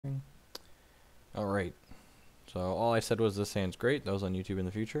Alright, so all I said was this hand's great. That was on YouTube in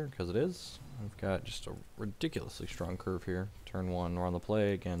the future, because it is. I've got just a ridiculously strong curve here. Turn 1, we're on the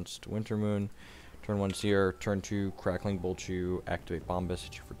play against Wintermoon. Turn 1, Seer. Turn 2, Crackling Boltchew. Activate Bombus,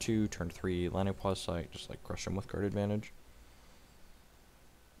 hit you for 2. Turn 3, Landing Pause Sight. Just like crush him with card advantage.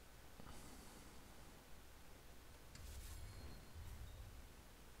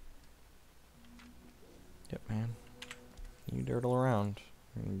 Yep, man. You dirtle around.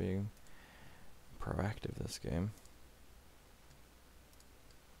 You're gonna be proactive this game.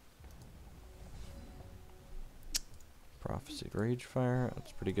 Prophecy Ragefire,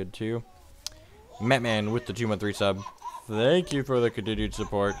 that's pretty good too. Matman with the 2-1-3 sub. Thank you for the continued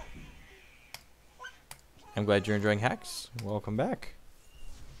support. I'm glad you're enjoying Hex. Welcome back.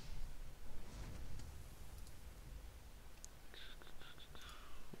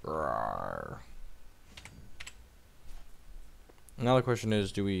 Rawr. Now the question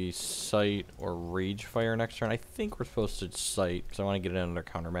is, do we Sight or Ragefire next turn? I think we're supposed to Sight, because I want to get it under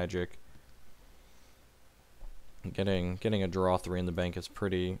counter magic. Getting a draw 3 in the bank is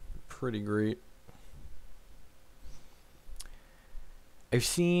pretty great. I've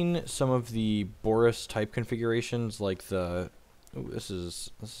seen some of the Boris type configurations, like the. Ooh, this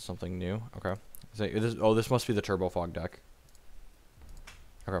is something new. Okay. This must be the Turbo Fog deck.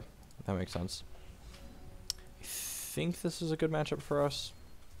 Okay, that makes sense. I think this is a good matchup for us.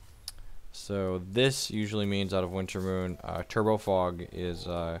 So this usually means out of Wintermoon, Turbo Fog is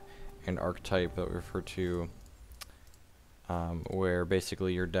an archetype that we refer to. Where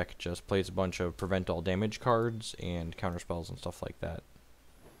basically your deck just plays a bunch of prevent all damage cards and counter spells and stuff like that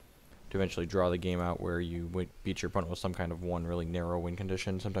to eventually draw the game out where you beat your opponent with some kind of one really narrow win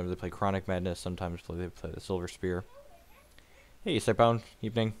condition. Sometimes they play Chronic Madness, sometimes they play the Silver Spear. Hey, Sightbound,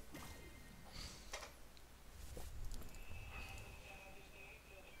 evening.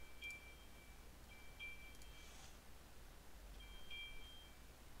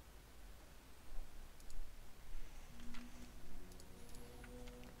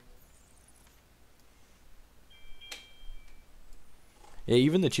 Yeah,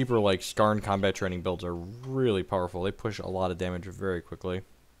 even the cheaper, like, Starn combat training builds are really powerful. They push a lot of damage very quickly.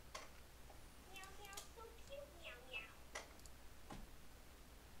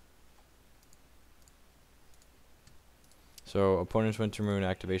 So, opponent's Wintermoon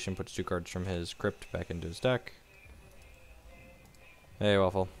activation puts 2 cards from his crypt back into his deck. Hey,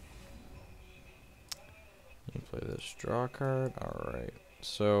 Waffle. You play this draw card. Alright.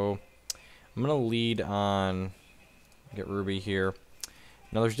 So, I'm going to lead on... Get Ruby here.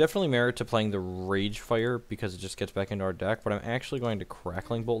 Now, there's definitely merit to playing the Ragefire because it just gets back into our deck, but I'm actually going to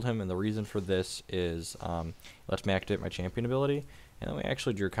Crackling Bolt him, and the reason for this is lets me activate my champion ability, and then we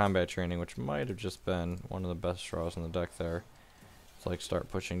actually drew Combat Training, which might have just been one of the best draws in the deck there. It's like start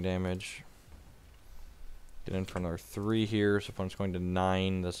pushing damage. Get in for another 3 here, so opponent's going to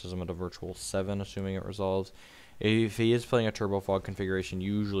 9. This is him at a virtual 7, assuming it resolves. If he is playing a Turbo Fog configuration,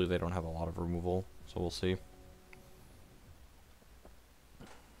 usually they don't have a lot of removal, so we'll see.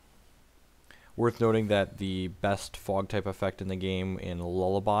 Worth noting that the best fog type effect in the game in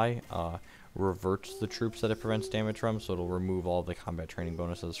Lullaby reverts the troops that it prevents damage from, so it'll remove all the combat training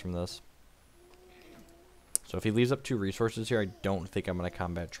bonuses from this. So if he leaves up 2 resources here, I don't think I'm going to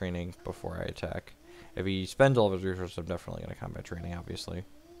combat training before I attack. If he spends all of his resources, I'm definitely going to combat training, obviously.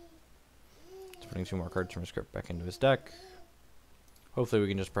 He's putting 2 more cards from his script back into his deck. Hopefully we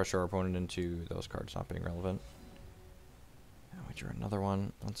can just pressure our opponent into those cards not being relevant. And we drew another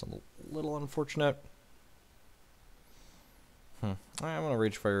one. That's a little unfortunate. I'm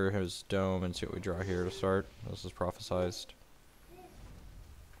going to Ragefire his Dome and see what we draw here to start. This is prophesized.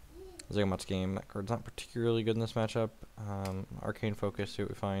 Zygomot's Game. That card's not particularly good in this matchup. Arcane Focus, see what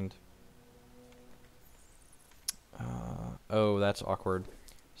we find. Oh, that's awkward.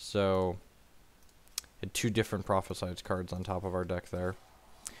 So, had 2 different prophesized cards on top of our deck there.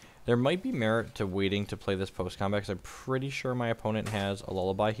 There might be merit to waiting to play this post-combat, because I'm pretty sure my opponent has a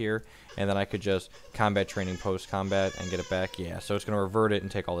Lullaby here, and then I could just combat training post-combat and get it back. Yeah, so it's going to revert it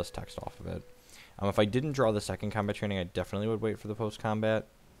and take all this text off of it. If I didn't draw the second combat training, I definitely would wait for the post-combat,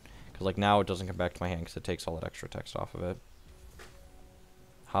 because like now it doesn't come back to my hand because it takes all that extra text off of it.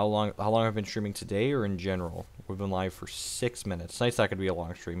 How long I've been streaming today or in general? We've been live for 6 minutes. Nice, that could be a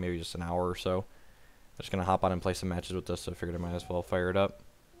long stream, maybe just an hour or so. I'm just going to hop on and play some matches with this, so I figured I might as well fire it up.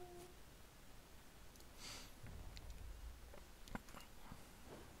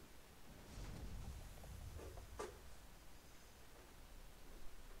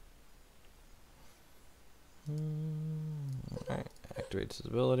 Alright, activates his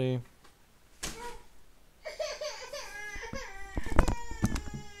ability.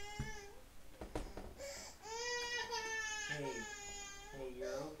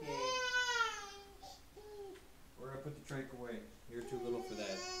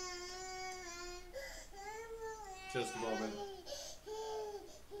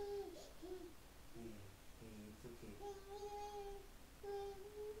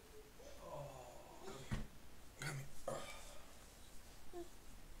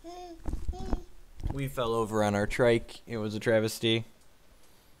 We fell over on our trike. It was a travesty.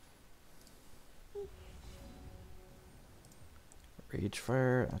 Rage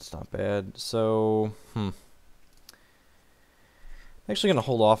Fire, that's not bad. So, I'm actually going to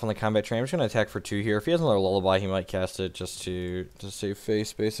hold off on the combat train. I'm just going to attack for 2 here. If he has another Lullaby, he might cast it just to save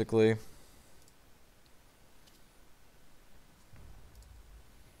face, basically.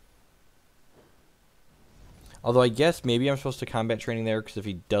 Although I guess maybe I'm supposed to combat training there, because if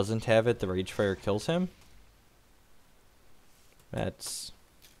he doesn't have it, the Rage Fire kills him. That's...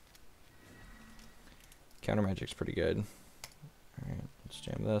 Counter Magic's pretty good. Alright, let's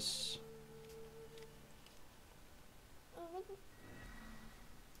jam this.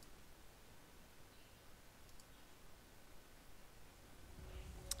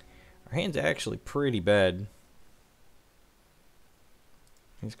 Our hand's actually pretty bad.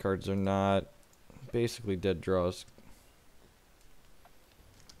 These cards are not... basically dead draws.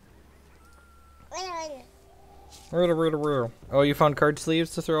 Oh, you found card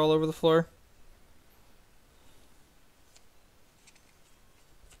sleeves to throw all over the floor?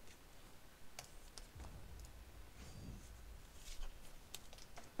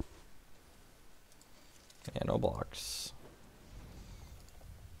 And no blocks.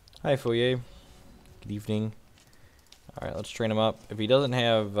 Hi, Foyer. Good evening. Alright, let's train him up. If he doesn't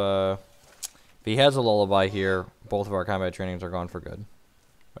have... if he has a Lullaby here, both of our combat trainings are gone for good.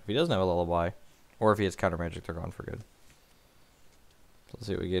 But if he doesn't have a Lullaby, or if he has Counter Magic, they're gone for good. So let's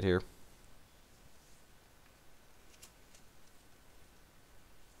see what we get here.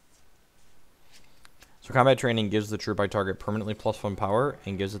 So combat training gives the troop I target permanently +1 power,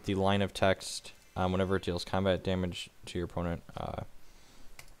 and gives it the line of text whenever it deals combat damage to your opponent. Well,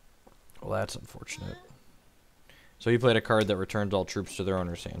 that's unfortunate. So he played a card that returns all troops to their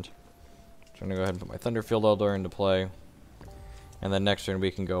owner's hand. So I'm going to go ahead and put my Thunderfield Elder into play. And then next turn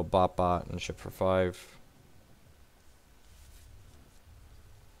we can go Bot and ship for 5.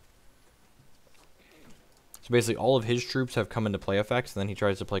 So basically all of his troops have come into play effects, and then he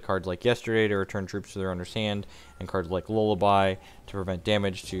tries to play cards like Yesterday to return troops to their owner's hand, and cards like Lullaby to prevent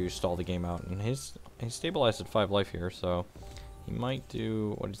damage to stall the game out. And he's stabilized at 5 life here, so he might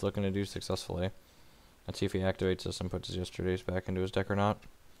do what he's looking to do successfully. Let's see if he activates this and puts his Yesterdays back into his deck or not.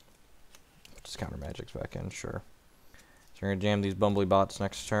 Puts his Counter Magics back in, sure. So we're going to jam these Bumbly Bots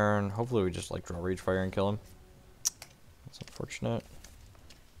next turn. Hopefully we just like draw Rage Fire and kill him. That's unfortunate.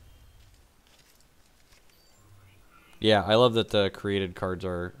 Yeah, I love that the created cards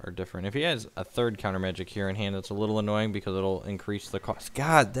are different. If he has a 3rd Counter Magic here in hand, that's a little annoying because it'll increase the cost.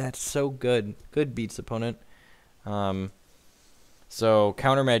 God, that's so good. Good beats opponent. So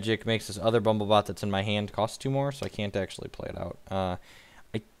Counter Magic makes this other Bumblebot that's in my hand cost 2 more, so I can't actually play it out. I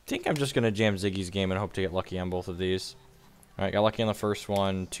think I'm just going to jam Ziggy's game and hope to get lucky on both of these. Alright, got lucky on the first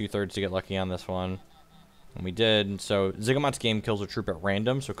one, 2/3 to get lucky on this one. And we did, and so Zygamot's game kills a troop at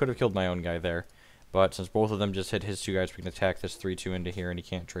random, so it could have killed my own guy there. But since both of them just hit his 2 guys, we can attack this 3/2 into here, and he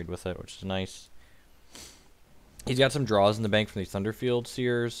can't trade with it, which is nice. He's got some draws in the bank from these Thunderfield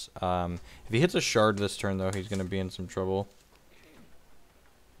Seers. If he hits a Shard this turn, though, he's going to be in some trouble.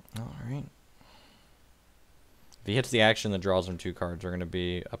 Alright. If he hits the action that draws him 2 cards, are going to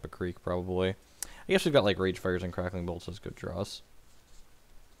be up a creek, probably. I guess we've got, like, Rage Fires and Crackling Bolts as good draws.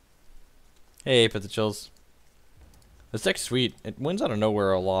 Hey, Pit the Chills. This deck's sweet. It wins out of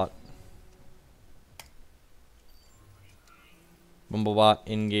nowhere a lot. Bumblebot,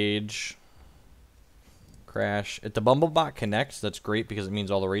 engage. Crash. If the Bumblebot connects, that's great because it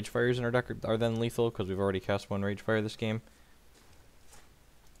means all the Rage Fires in our deck are then lethal because we've already cast 1 Rage Fire this game.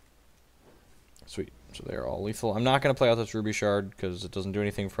 Sweet. So they're all lethal. I'm not going to play out this Ruby Shard because it doesn't do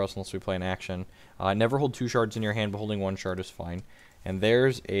anything for us unless we play an action. Never hold 2 shards in your hand, but holding 1 shard is fine. And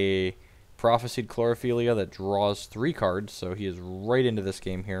there's a Prophesied Chlorophilia that draws 3 cards, so he is right into this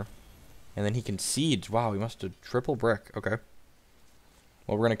game here. And then he concedes. Wow, he must have triple brick. Okay.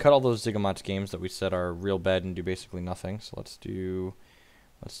 Well, we're going to cut all those Zygamot's games that we said are real bad and do basically nothing. So let's do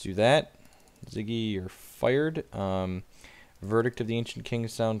that. Ziggy, you're fired. Verdict of the Ancient King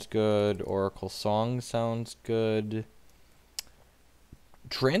sounds good. Oracle Song sounds good.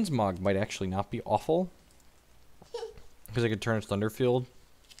 Transmog might actually not be awful, because I could turn its Thunderfield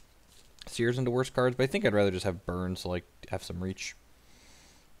Seers into worse cards, but I think I'd rather just have Burn, so like have some reach.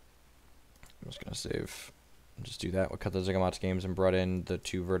 I'm just going to save. Just do that. We'll cut the Zygamot's games and brought in the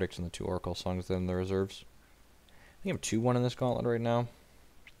 2 Verdicts and the 2 Oracle Songs in the reserves. I think I have 2-1 in this gauntlet right now.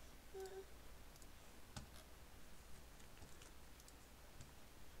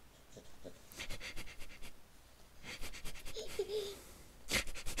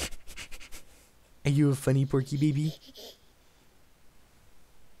 Are you a funny Porky baby?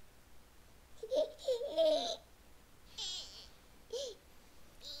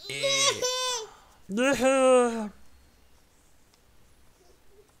 What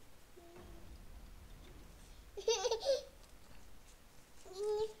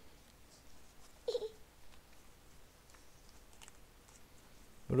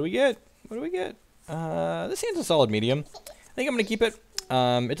do we get? What do we get? This hand's a solid medium. I think I'm going to keep it.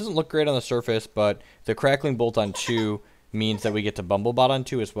 It doesn't look great on the surface, but the Crackling Bolt on 2 means that we get to Bumblebot on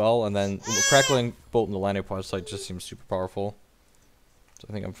 2 as well, and then the Crackling Bolt in the Linopods site just seems super powerful. So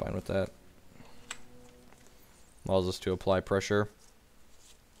I think I'm fine with that. Allows us to apply pressure.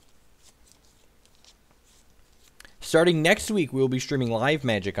 Starting next week, we'll be streaming live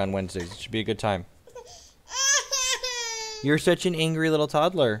Magic on Wednesdays. It should be a good time. You're such an angry little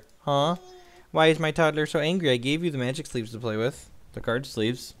toddler, huh? Why is my toddler so angry? I gave you the Magic sleeves to play with. The card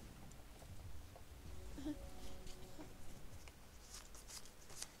sleeves.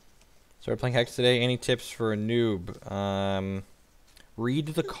 So we're playing Hex today. Any tips for a noob? Read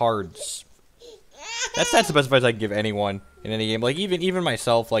the cards. That's the best advice I can give anyone in any game. Like even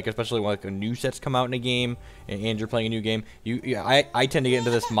myself, like especially when like a new set's come out in a game and you're playing a new game, I tend to get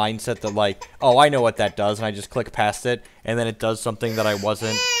into this mindset that like, oh, I know what that does, and I just click past it, and then it does something that I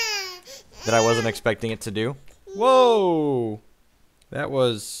wasn't expecting it to do. Whoa, that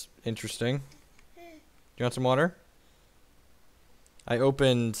was interesting. Do you want some water? I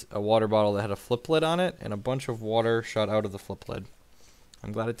opened a water bottle that had a flip lid on it, and a bunch of water shot out of the flip lid.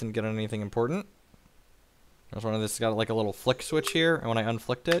 I'm glad it didn't get on anything important. There's one of this got like a little flick switch here, and when I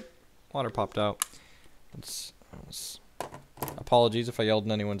unflicked it, water popped out. Apologies if I yelled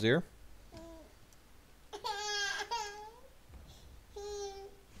in anyone's ear.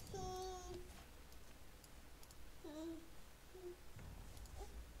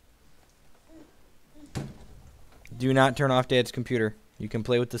 Do not turn off Dad's computer. You can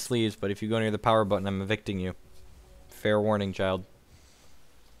play with the sleeves, but if you go near the power button, I'm evicting you. Fair warning, child.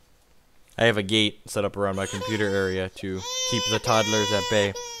 I have a gate set up around my computer area to keep the toddlers at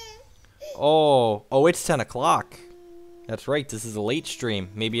bay. Oh, it's 10 o'clock. That's right, this is a late stream.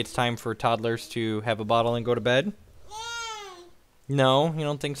 Maybe it's time for toddlers to have a bottle and go to bed? No, you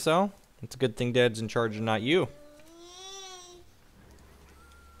don't think so? It's a good thing Dad's in charge and not you.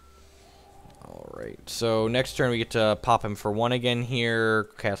 Alright, so next turn we get to pop him for 1 again here.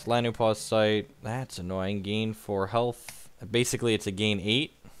 Cast Linopods site. That's annoying. Gain 4 health. Basically, it's a gain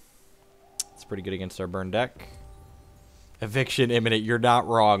 8. It's pretty good against our burn deck. Eviction imminent. You're not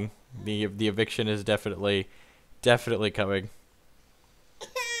wrong. The eviction is definitely coming.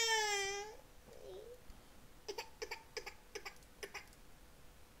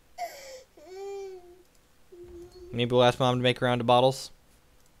 Maybe we'll ask Mom to make a round of bottles.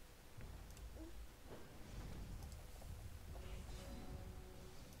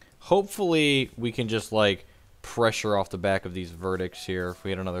 Hopefully we can just like pressure off the back of these verdicts here if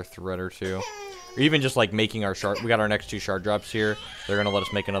we had another threat or two. Or even just like making our shard. We got our next 2 shard drops here. They're going to let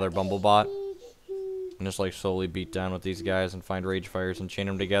us make another Bumblebot. And just like slowly beat down with these guys and find Rage Fires and chain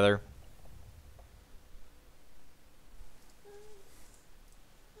them together.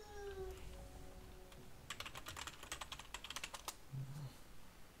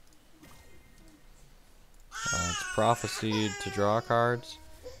 It's Prophesied to draw cards.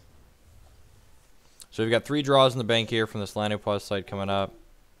 So we've got 3 draws in the bank here from this Linopods site coming up.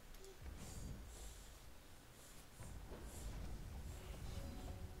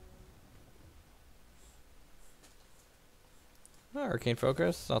 Arcane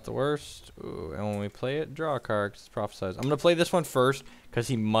Focus, not the worst. Ooh, and when we play it, draw a card, 'cause it's prophesized. I'm going to play this one first, because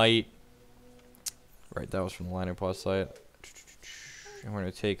he might... Right, that was from the Linopods site. And we're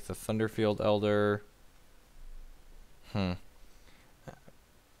going to take the Thunderfield Elder.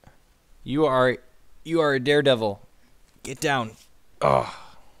 You are a daredevil. Get down. Ugh.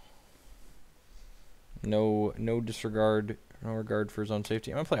 No disregard, no regard for his own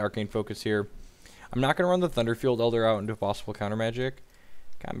safety. I'm going to play Arcane Focus here. I'm not going to run the Thunderfield Elder out into possible counter magic.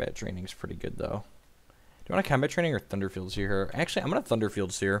 Combat Training's pretty good, though. Do you want a Combat Training or Thunderfield Seer? Actually, I'm going to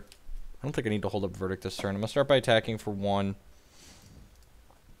Thunderfield Seer. I don't think I need to hold up Verdict this turn. I'm going to start by attacking for 1. In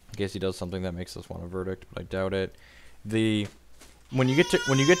case he does something that makes us want a Verdict, but I doubt it. When you get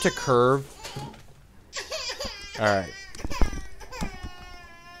to curve... Alright.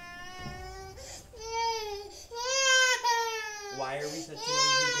 Why are we such an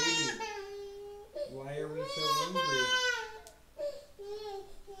angry baby? Why are we so angry?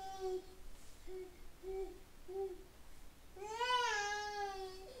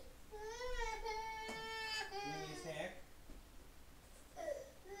 Really, snack?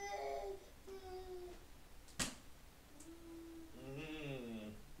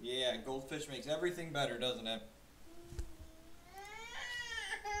 Yeah, goldfish makes everything better, doesn't it?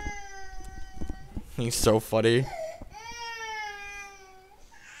 He's so funny.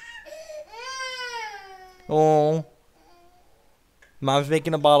 Oh. Mom's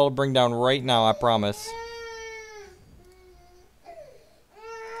making a bottle to bring down right now, I promise.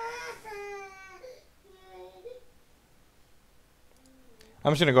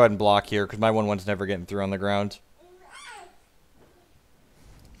 I'm just going to go ahead and block here because my 1-1's never getting through on the ground.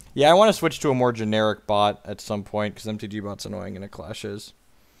 Yeah, I want to switch to a more generic bot at some point because MTG bot's annoying and it clashes.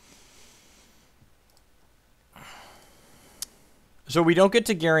 So we don't get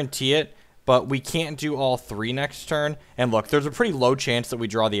to guarantee it, but we can't do all 3 next turn. And look, there's a pretty low chance that we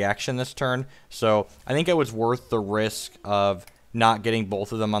draw the action this turn. So I think it was worth the risk of not getting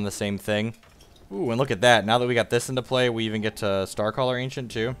both of them on the same thing. Ooh, and look at that. Now that we got this into play, we even get to Starcaller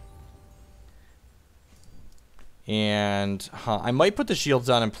Ancient too. And I might put the shields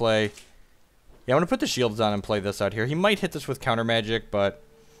on and play. Yeah, I'm going to put the shields on and play this out here. He might hit this with counter magic, but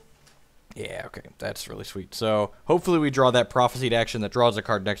yeah, okay. That's really sweet. So hopefully we draw that Prophesied action that draws a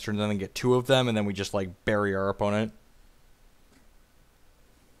card next turn, and then get 2 of them, and then we just like bury our opponent.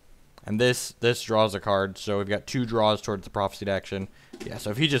 And this draws a card, so we've got 2 draws towards the Prophesied action. Yeah, so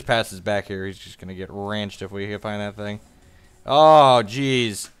if he just passes back here, he's just going to get ranched if we can find that thing. Oh,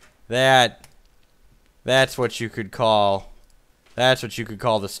 jeez. That's what you could call... That's what you could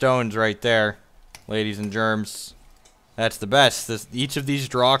call the stones right there, ladies and germs. That's the best. Each of these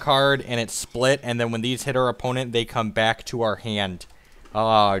draw a card, and it's split, and then when these hit our opponent, they come back to our hand.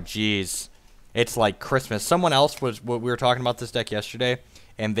 Oh, jeez. It's like Christmas. Someone else we were talking about this deck yesterday,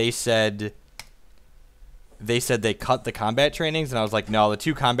 and they said they cut the combat trainings, and I was like, no, the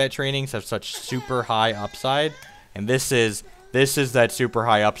 2 combat trainings have such super high upside, and this is that super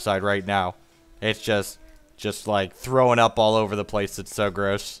high upside right now. It's just like throwing up all over the place. It's so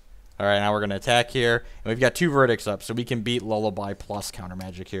gross. All right, now we're gonna attack here, and we've got 2 verdicts up, so we can beat Lullaby plus counter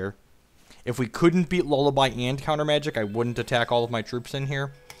magic here. If we couldn't beat Lullaby and counter magic, I wouldn't attack all of my troops in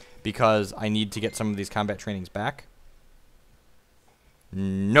here, because I need to get some of these combat trainings back.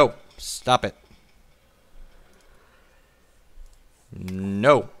 No, stop it.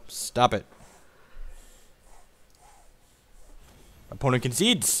 No, stop it. Opponent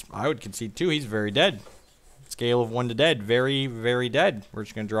concedes. I would concede too. He's very dead. Scale of 1 to dead. Very, very dead. We're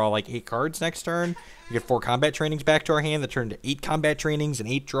just going to draw like 8 cards next turn. We get 4 combat trainings back to our hand that turn to 8 combat trainings and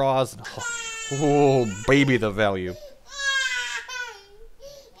 8 draws. Oh, baby, the value.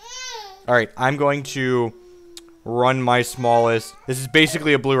 Alright, I'm going to run my smallest. This is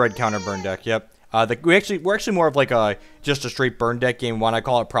basically a blue-red counter burn deck. Yep. We're actually more of like just a straight burn deck game 1. I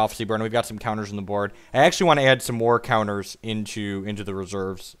call it Prophecy Burn. We've got some counters on the board. I actually want to add some more counters into the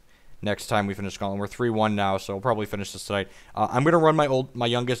reserves next time we finish Scotland. We're 3-1 now, so we'll probably finish this tonight. I'm gonna run my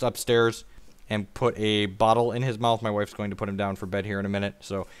youngest upstairs and put a bottle in his mouth. My wife's going to put him down for bed here in a minute,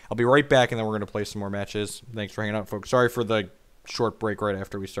 so I'll be right back, and then we're gonna play some more matches. Thanks for hanging out, folks. Sorry for the short break right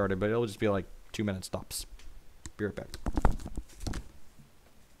after we started, but it'll just be like 2-minute stops. Be right back.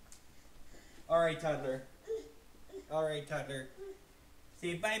 All right, toddler. All right, toddler.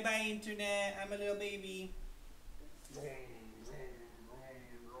 Say bye-bye, internet. I'm a little baby.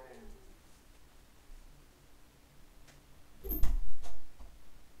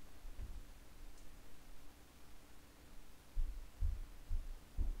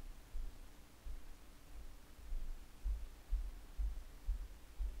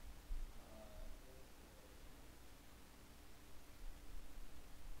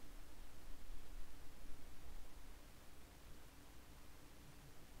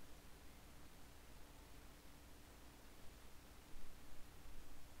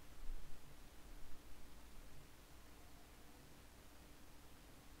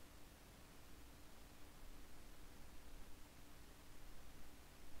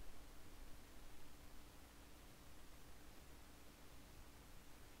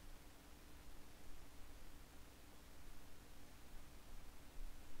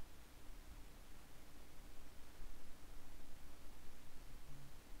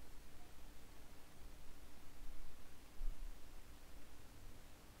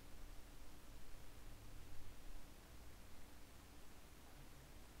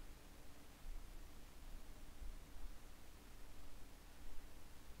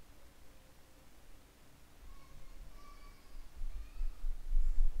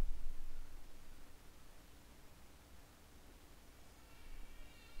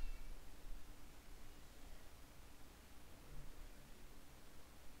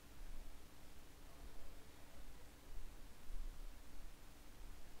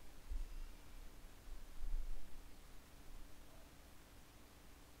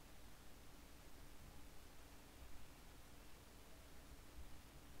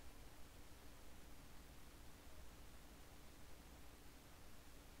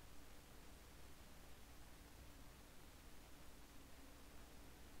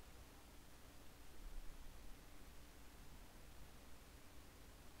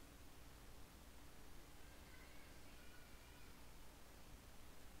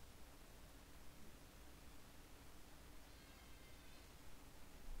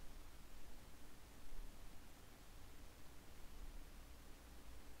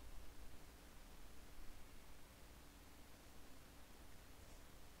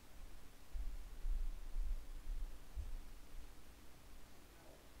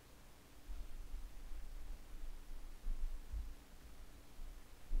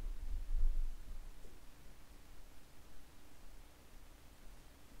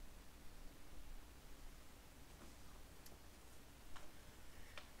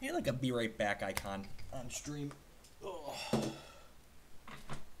 like a be right back icon on stream. Ugh.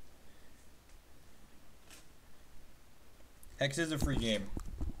 Hex is a free game.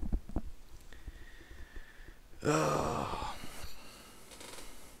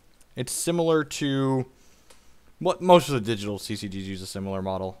 It's similar to what most of the digital CCGs use a similar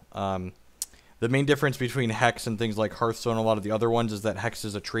model. The main difference between Hex and things like Hearthstone and a lot of the other ones is that Hex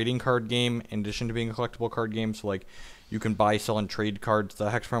is a trading card game in addition to being a collectible card game. So, like, you can buy, sell, and trade cards. The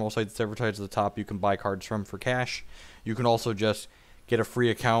Hex Primal site that's advertised at the top, you can buy cards from for cash. You can also just get a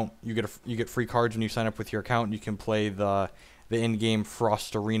free account. You get free cards when you sign up with your account. You can play the in-game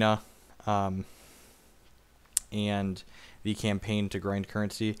Frost Arena and the campaign to grind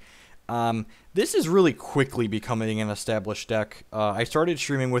currency. This is really quickly becoming an established deck. I started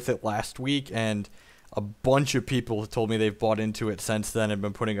streaming with it last week, and a bunch of people have told me they've bought into it since then and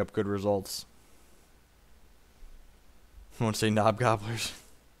been putting up good results. I won't say knob gobblers.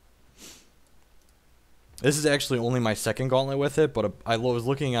 This is actually only my second gauntlet with it, but I was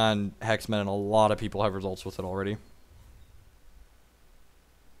looking on Hexmen, and a lot of people have results with it already.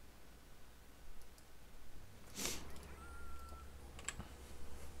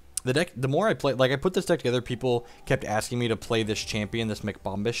 The deck, the more I play, like, I put this deck together, people kept asking me to play this champion, this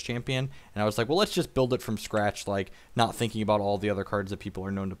McBombish champion, and I was like, well, let's just build it from scratch, like, not thinking about all the other cards that people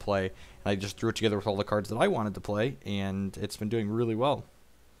are known to play. And I just threw it together with all the cards that I wanted to play, and it's been doing really well.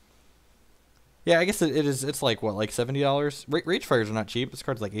 Yeah, I guess it's like, what, like $70? Rage Fires are not cheap. This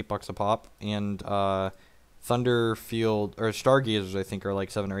card's like $8 a pop, and Thunderfield, or Stargazers, I think, are like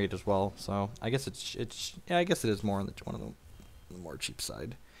 7 or 8 as well, so I guess yeah, I guess it is more on one of the more cheap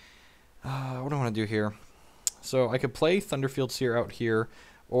side. What do I want to do here? So I could play Thunderfield Seer out here,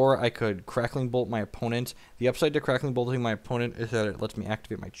 or I could Crackling Bolt my opponent. The upside to Crackling Bolting my opponent is that it lets me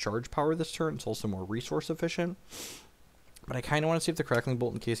activate my charge power this turn. It's also more resource efficient. But I kind of want to see if the Crackling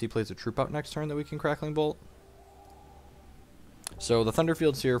Bolt, in case he plays a troop out next turn, that we can Crackling Bolt. So the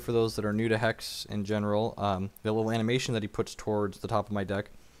Thunderfield Seer, for those that are new to Hex in general, the little animation that he puts towards the top of my deck,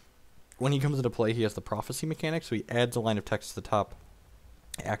 when he comes into play, he has the Prophecy mechanic, so he adds a line of text to the top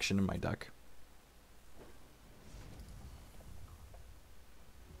action in my deck.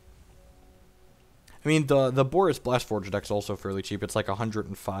 I mean, the Boris Blastforge deck's also fairly cheap. It's like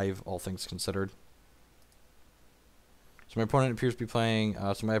 105, all things considered. So my opponent appears to be playing,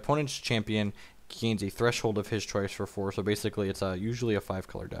 so my opponent's champion gains a threshold of his choice for 4, so basically it's usually a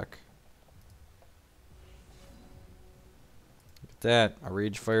 5-color deck. Look at that, a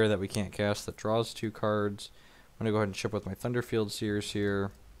Rage Fire that we can't cast that draws 2 cards. I'm going to go ahead and ship with my Thunderfield Seers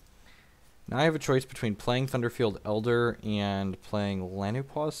here. Now I have a choice between playing Thunderfield Elder and playing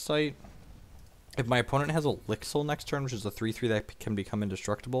Lanopa's Sight. If my opponent has a Lixil next turn, which is a 3/3 that can become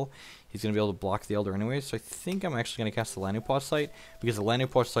indestructible, he's going to be able to block the Elder anyway. So I think I'm actually going to cast the Lanopa's Sight, because the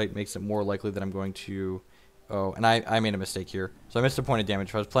Lanopa's Sight makes it more likely that I'm going to... Oh, and I made a mistake here. So I missed a point of damage.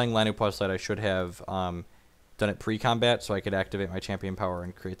 If I was playing Lanopa's Sight, I should have done it pre-combat so I could activate my champion power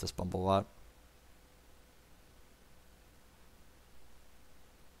and create this Bumblebot.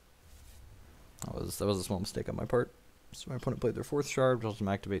 That was a small mistake on my part. So my opponent played their 4th shard, which lets him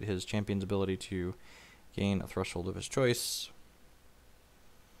activate his champion's ability to gain a threshold of his choice.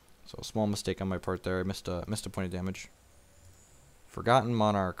 So a small mistake on my part there. I missed a point of damage. Forgotten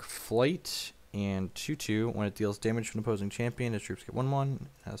Monarch Flight and 2/2. When it deals damage to an opposing champion, its troops get 1/1.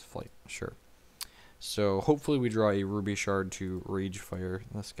 It has Flight. Sure. So hopefully we draw a Ruby Shard to Rage Fire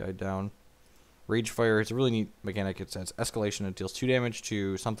this guy down. Rage Fire is a really neat mechanic. It says escalation. It deals 2 damage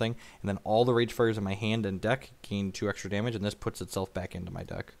to something, and then all the Rage Fires in my hand and deck gain 2 extra damage, and this puts itself back into my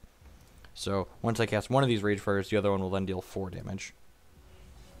deck. So once I cast one of these Rage Fires, the other one will then deal 4 damage.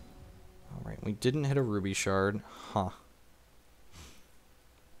 Alright, we didn't hit a Ruby Shard. Huh.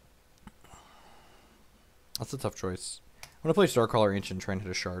 That's a tough choice. I'm going to play Starcaller Ancient and try and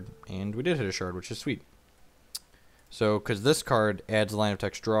hit a Shard, and we did hit a Shard, which is sweet. So, because this card adds a line of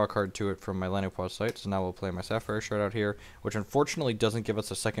text, draw a card to it from my Lanopa's Sight, so now we'll play my Sapphire Shard out here, which unfortunately doesn't give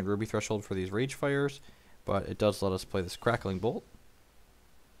us a second Ruby threshold for these Rage Fires, but it does let us play this Crackling Bolt.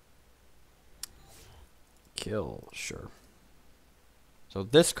 Kill, sure. So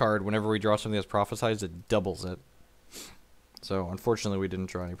this card, whenever we draw something that's prophesized, it doubles it. So, unfortunately, we didn't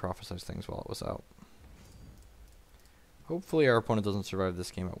draw any prophesized things while it was out. Hopefully our opponent doesn't survive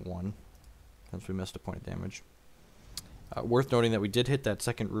this game at 1, since we missed a point of damage. Worth noting that we did hit that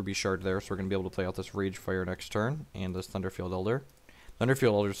second Ruby Shard there, so we're going to be able to play out this Rage Fire next turn, and this Thunderfield Elder.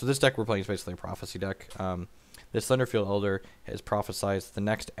 Thunderfield Elder, so this deck we're playing is basically a Prophecy deck. This Thunderfield Elder has prophesized the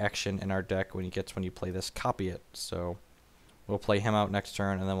next action in our deck when you play this, copy it. So we'll play him out next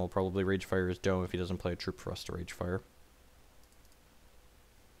turn, and then we'll probably Rage Fire his Dome if he doesn't play a troop for us to Rage Fire.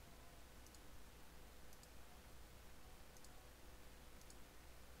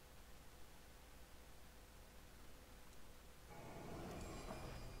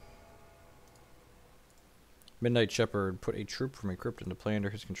 Midnight Shepherd, put a troop from a crypt into play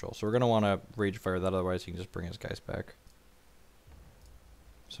under his control. So we're going to want to Rage Fire that, otherwise he can just bring his guys back.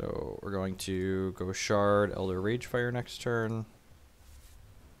 So we're going to go Shard, Elder Rage Fire next turn.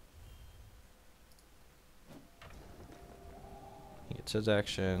 He gets his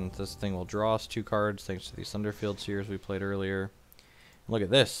action. This thing will draw us 2 cards thanks to these Thunderfield Seers we played earlier. Look at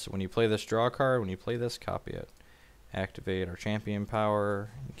this. When you play this, draw a card. When you play this, copy it. Activate our champion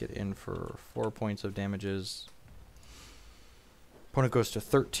power. Get in for 4 points of damages. Opponent goes to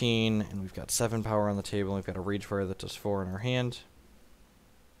 13, and we've got 7 power on the table. We've got a Rage Fire that does 4 in our hand.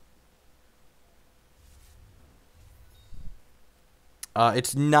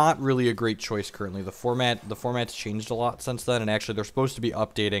 It's not really a great choice currently. The format's changed a lot since then, and actually they're supposed to be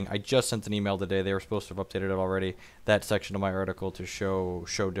updating. I just sent an email today. They were supposed to have updated it already, that section of my article, to show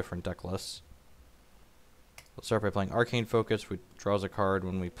different deck lists. Let's start by playing Arcane Focus, which draws a card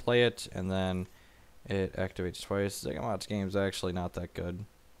when we play it, and then it activates twice. Ziggurat's game is actually not that good.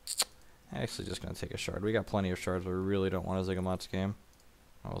 I'm actually just going to take a shard. We got plenty of shards, but we really don't want a Ziggurat's game.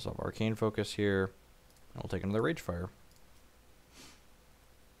 I also have Arcane Focus here. And we'll take another Rage Fire.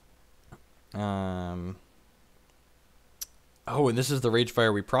 Oh, and this is the Rage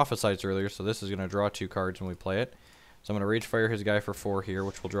Fire we prophesized earlier, so this is going to draw 2 cards when we play it. So I'm going to Rage Fire his guy for 4 here,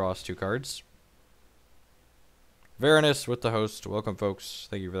 which will draw us 2 cards. Varanus with the host. Welcome, folks.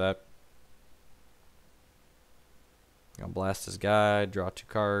 Thank you for that. Gonna blast his guy, draw 2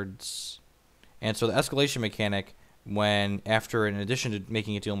 cards. And so the escalation mechanic, when after, in addition to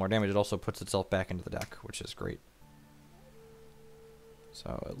making it deal more damage, it also puts itself back into the deck, which is great.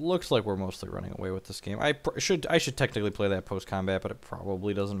 So it looks like we're mostly running away with this game. I should technically play that post-combat, but it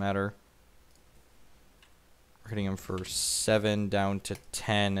probably doesn't matter. We're hitting him for 7 down to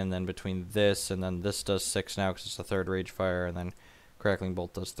 10, and then between this and then this does 6 now because it's the 3rd Rage Fire, and then Crackling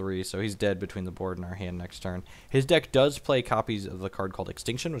Bolt does 3, so he's dead between the board and our hand next turn. His deck does play copies of the card called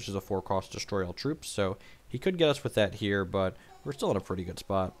Extinction, which is a 4-cost Destroy All Troops, so he could get us with that here, but we're still in a pretty good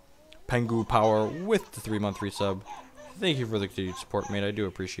spot. Pengu Power with the 3-month resub. Thank you for the continued support, mate. I do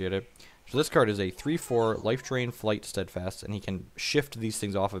appreciate it. So this card is a 3/4 Life Drain, Flight, Steadfast, and he can shift these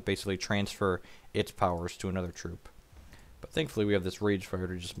things off and basically transfer its powers to another troop. But thankfully we have this Rage Fire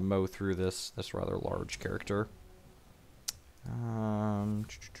to just mow through this rather large character.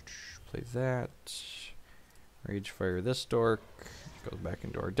 Play that. Rage Fire this dork. Goes back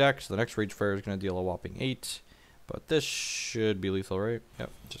into our deck. So the next Rage Fire is going to deal a whopping 8. But this should be lethal, right? Yep,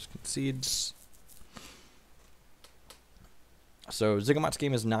 just concedes. So Ziggurat's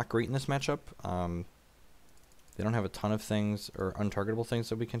game is not great in this matchup. They don't have a ton of things or untargetable things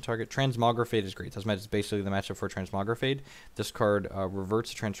that we can target. Transmografade is great. This match is basically the matchup for Transmografade. This card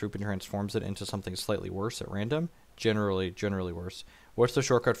reverts a Transtroop and transforms it into something slightly worse at random. Generally worse. What's the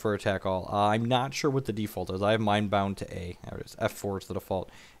shortcut for attack all? I'm not sure what the default is. I have mine bound to A. There it is. F4 is the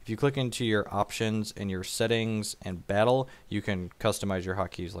default. If you click into your options and your settings and battle, you can customize your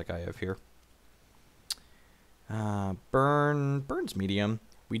hotkeys like I have here. Burn's medium.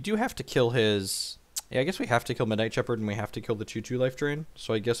 We do have to kill his... Yeah, I guess we have to kill Midnight Shepherd and we have to kill the 2/2 Life Drain.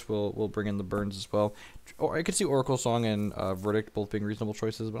 So I guess we'll bring in the Burns as well. Or I could see Oracle Song and Verdict both being reasonable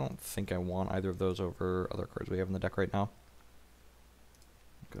choices, but I don't think I want either of those over other cards we have in the deck right now.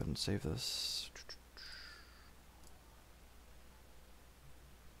 Go ahead and save this.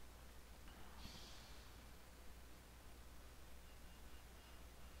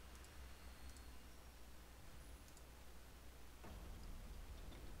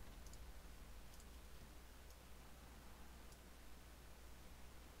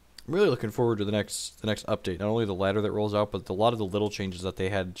 I'm really looking forward to the next update. Not only the ladder that rolls out, but a lot of the little changes that they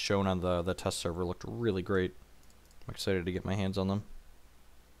had shown on the test server looked really great. I'm excited to get my hands on them.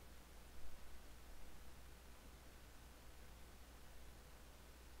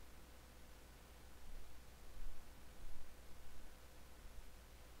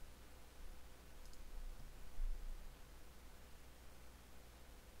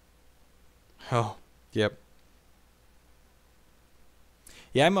 Oh, yep.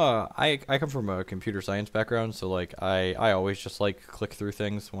 Yeah, I come from a computer science background, so like I always just like click through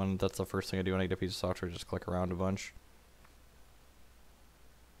things when that's the first thing I do when I get a piece of software, just click around a bunch.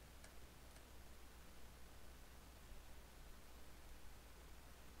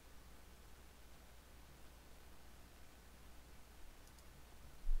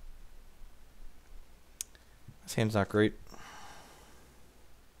 This hand's not great.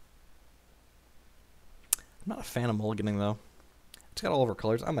 I'm not a fan of mulliganing though. It's got all of our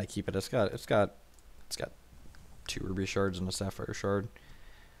colors. I might keep it. It's got 2 ruby shards and a sapphire shard.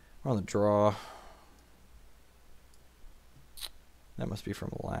 We're on the draw. That must be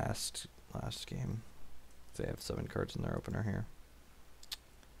from last game. I they have 7 cards in their opener here.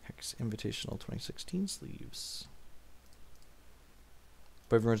 Hex Invitational 2016 sleeves.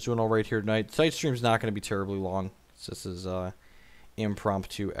 But everyone's doing all right here tonight. Tonight's stream's not going to be terribly long. This is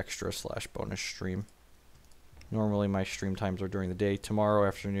impromptu extra / bonus stream. Normally my stream times are during the day. Tomorrow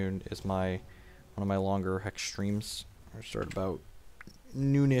afternoon is one of my longer Hex streams. I start about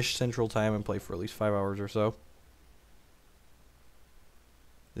noonish Central Time and play for at least 5 hours or so.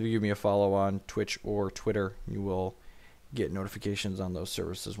 If you give me a follow on Twitch or Twitter, you will get notifications on those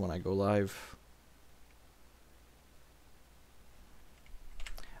services when I go live.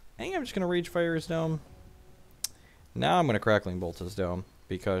 I think I'm just going to Rage Fire his Dome. Now I'm going to Crackling Bolt his Dome,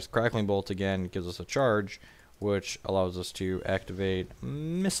 because Crackling Bolt again gives us a charge, which allows us to activate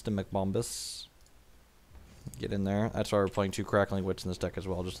Mr. McBombus. Get in there. That's why we're playing 2 Crackling Wits in this deck as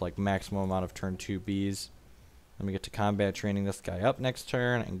well, just like maximum amount of turn 2 Bs. Let me get to combat training this guy up next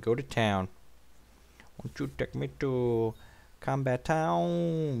turn and go to town. Won't you take me to combat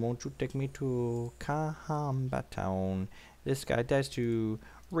town? Won't you take me to combat town? This guy dies to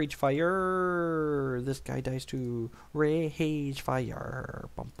Rage Fire. This guy dies to Rage Fire.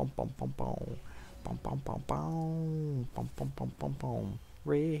 Bum bum bum bum bum. Bum bum bum bum. Bum bum bum bum bum.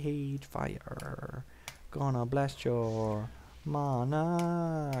 Rage Fire. Gonna blast your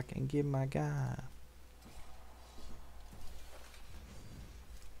monarch and give my guy.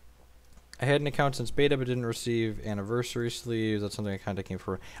 I had an account since beta but didn't receive anniversary sleeves. That's something I kind of came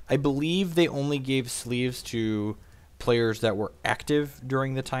for. I believe they only gave sleeves to players that were active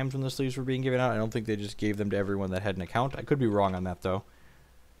during the times when the sleeves were being given out. I don't think they just gave them to everyone that had an account. I could be wrong on that though.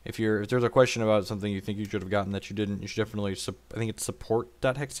 If there's a question about something you think you should have gotten that you didn't, you should definitely I think it's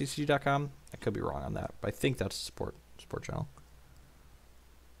support.hexcc.com. I could be wrong on that, but I think that's support channel.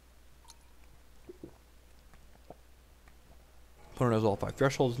 Opponent has all 5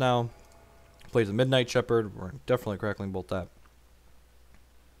 thresholds now. Plays a Midnight Shepherd. We're definitely Crackling Bolt that.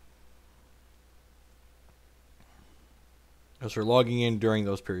 As for logging in during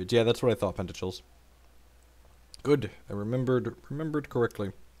those periods. Yeah, that's what I thought, Pentachills. Good. I remembered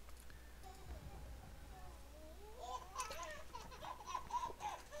correctly.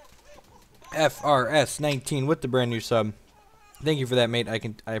 FRS19 with the brand new sub. Thank you for that, mate.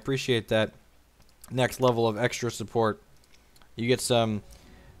 I appreciate that. Next level of extra support. You get some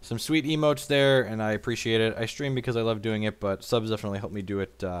sweet emotes there, and I appreciate it. I stream because I love doing it, but subs definitely help me do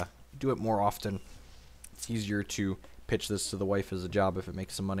it more often. It's easier to pitch this to the wife as a job if it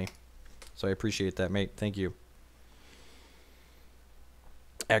makes some money. So I appreciate that, mate. Thank you.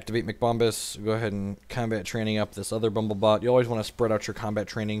 Activate McBombus. Go ahead and combat training up this other Bumblebot. You always want to spread out your combat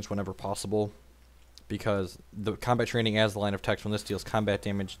trainings whenever possible, because the combat training as the line of text when this deals combat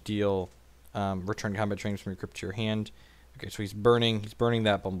damage, return combat trainings from your crypt to your hand. Okay, so he's burning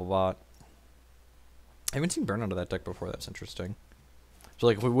that Bumblebot. I haven't seen burn onto that deck before. That's interesting. So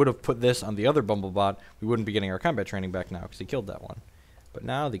like if we would have put this on the other Bumblebot, we wouldn't be getting our combat training back now because he killed that one. But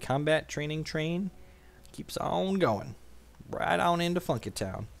now the combat training train keeps on going. Right on into Funky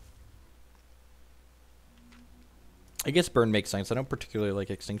Town. I guess burn makes sense. I don't particularly like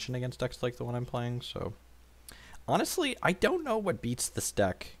Extinction against decks like the one I'm playing, so honestly, I don't know what beats this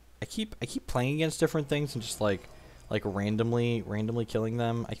deck. I keep playing against different things and just like randomly killing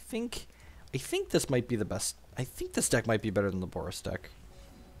them. I think this might be the best. I think this deck might be better than the Boros deck.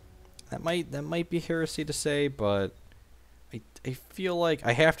 That might be heresy to say, but I feel like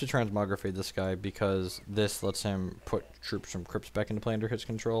I have to transmogrify this guy because this lets him put troops from crypts back into play under his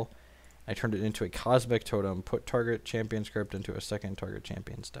control. I turned it into a Cosmic Totem, put target champion's crypt into a second target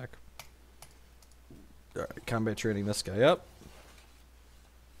champion's deck. Alright, combat training this guy up.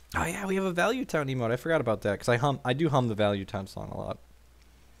 Oh yeah, we have a Value Town emote. I forgot about that because I do hum the Value Town song a lot.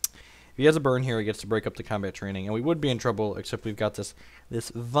 If he has a burn here, he gets to break up the combat training, and we would be in trouble except we've got this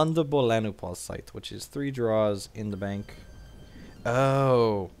Wunderbar Lanupal site, which is 3 draws in the bank.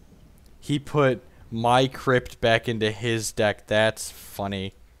 Oh, he put my crypt back into his deck. That's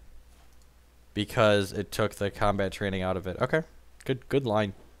funny. Because it took the combat training out of it. Okay, good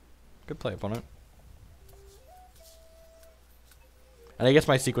line. Good play, opponent. And I guess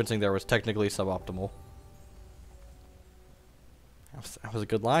my sequencing there was technically suboptimal. That was a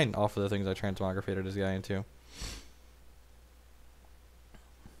good line off of the things I transmogrified this guy into.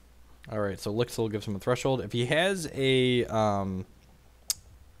 Alright, so Lixil gives him a threshold. If he has a,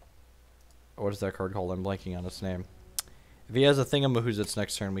 what is that card called? I'm blanking on its name. If he has a Thingamahoozits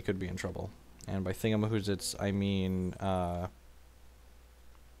next turn, we could be in trouble. And by Thingamahoozits, I mean,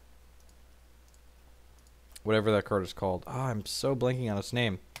 whatever that card is called. Oh, I'm so blanking on its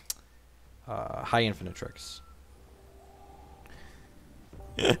name. High Infinitrix.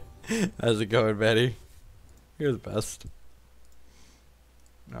 How's it going, Betty? You're the best.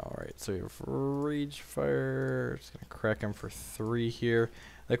 Alright, so you have Rage Fire. Just going to crack him for 3 here.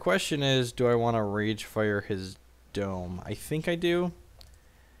 The question is, do I want to Rage Fire his Dome? I think I do.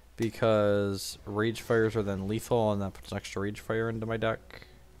 Because Rage Fires are then lethal, and that puts an extra Rage Fire into my deck.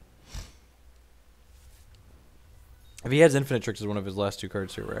 If he has Infinite Tricks as one of his last 2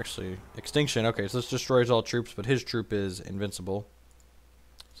 cards here, we're actually... Extinction, okay, so this destroys all troops, but his troop is invincible.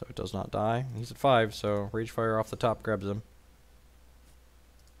 So it does not die. He's at 5, so Rage Fire off the top grabs him.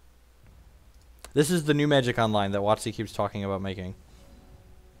 This is the new Magic Online that WotC keeps talking about making.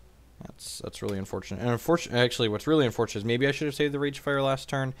 That's really unfortunate. And actually, what's really unfortunate is maybe I should have saved the Rage Fire last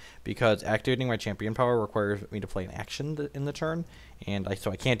turn, because activating my champion power requires me to play an action in the turn, and so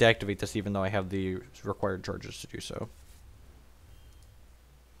I can't activate this even though I have the required charges to do so.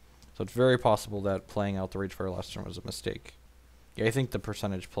 So it's very possible that playing out the Rage Fire last turn was a mistake. Yeah, I think the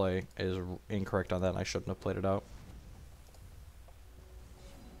percentage play is incorrect on that, and I shouldn't have played it out.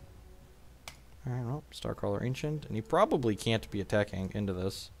 Alright, well, Starcaller Ancient, and he probably can't be attacking into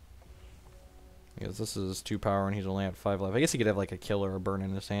this. Because this is 2 power and he's only at 5 life. I guess he could have like a kill or a burn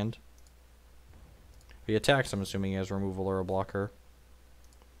in his hand. If he attacks, I'm assuming he has removal or a blocker.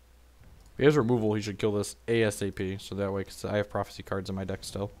 If he has removal, he should kill this ASAP, so that way, because I have Prophecy cards in my deck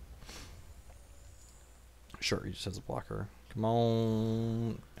still. Sure, he just has a blocker. Come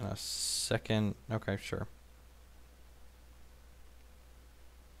on, in a second. Okay, sure.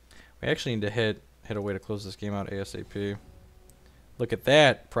 We actually need to hit a way to close this game out ASAP. Look at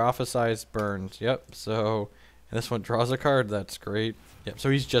that. Prophesized burns. Yep. So, and this one draws a card. That's great. Yep. So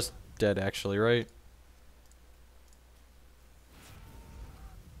he's just dead, actually, right?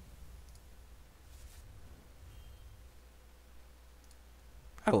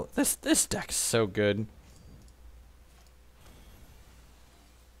 Oh, this deck's so good.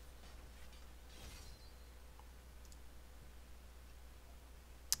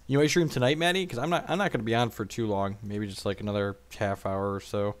 You might stream tonight, Maddie? Because I'm not going to be on for too long. Maybe just like another half hour or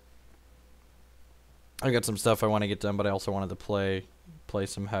so. I got some stuff I want to get done, but I also wanted to play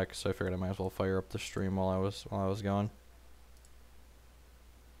some Hex, so I figured I might as well fire up the stream while I was gone.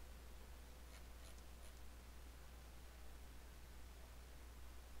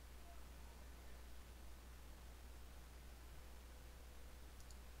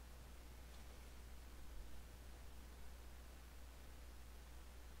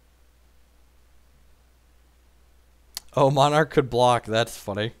 Oh, Monarch could block. That's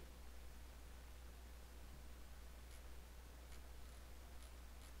funny.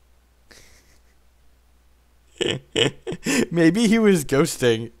 Maybe he was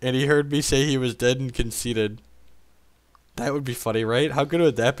ghosting and he heard me say he was dead and conceded. That would be funny, right? How good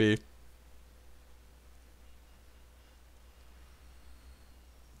would that be?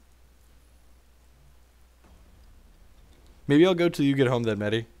 Maybe I'll go till you get home then,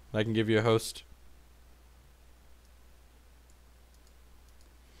 Maddie. I can give you a host.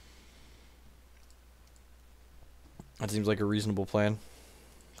 That seems like a reasonable plan.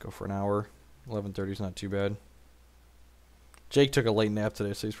 Go for an hour. 11:30 is not too bad. Jake took a late nap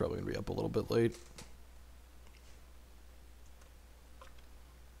today, so he's probably going to be up a little bit late.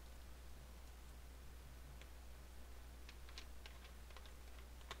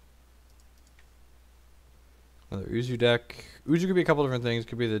 Another Uzu deck. Uzu could be a couple different things.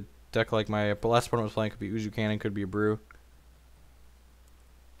 Could be the deck like my last opponent was playing. Could be Uzu Cannon. Could be a Brew.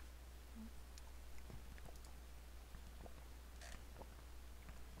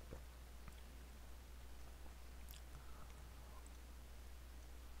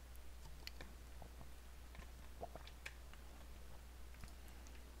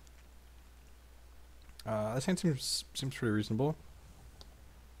 This hand seems pretty reasonable.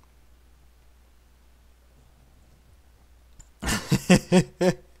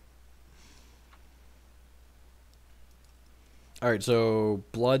 Alright, so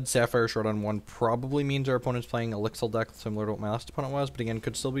Blood, Sapphire, Shard on 1 probably means our opponent's playing a Elixir deck similar to what my last opponent was, but again,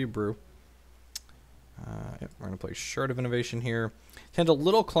 could still be a Brew. Yep, we're going to play Shard of Innovation here. Hand's a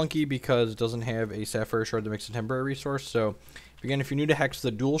little clunky because it doesn't have a Sapphire Shard that makes a temporary resource, so again, if you're new to Hex, the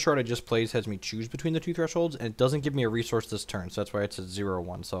dual shard I just played has me choose between the 2 thresholds, and it doesn't give me a resource this turn, so that's why it's at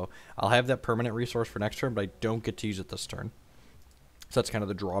 0-1. So I'll have that permanent resource for next turn, but I don't get to use it this turn. So that's kind of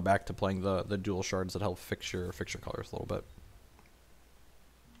the drawback to playing the dual shards that help fix your colors a little bit.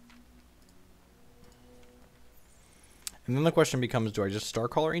 And then the question becomes, do I just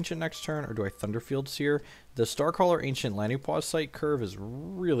Starcaller Ancient next turn, or do I Thunderfield Seer? The Starcaller Ancient Lanipoise Site curve is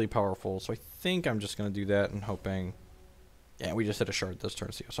really powerful, so I think I'm just going to do that and hoping... Yeah, we just hit a shard this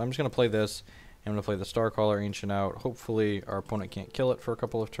turn. So I'm just going to play this. I'm going to play the Starcaller Ancient out. Hopefully our opponent can't kill it for a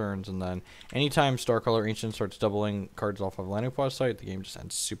couple of turns. And then anytime Starcaller Ancient starts doubling cards off of Landing Pause site, the game just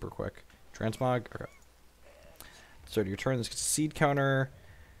ends super quick. Transmog. Okay. Start your turn. This gets a seed counter.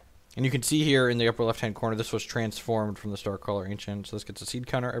 And you can see here in the upper left-hand corner, this was transformed from the Starcaller Ancient. So this gets a seed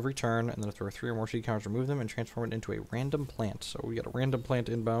counter every turn. And then if there are 3 or more seed counters, remove them and transform it into a random plant. So we got a random plant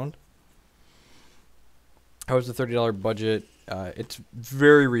inbound. How is the $30 budget? It's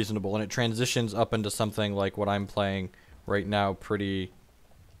very reasonable, and it transitions up into something like what I'm playing right now. Pretty,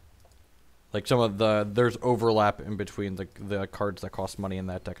 like there's overlap in between the cards that cost money in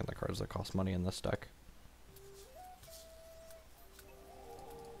that deck and the cards that cost money in this deck.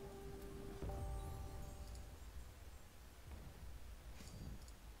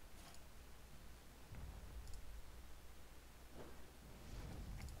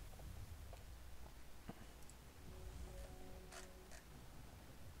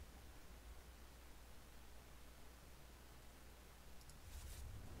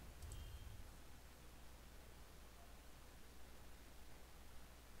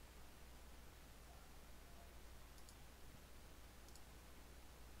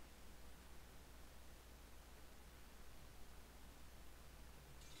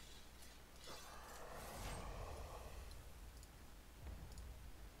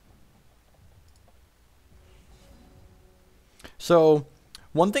 So,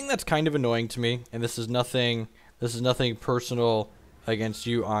 one thing that's kind of annoying to me, and this is nothing personal against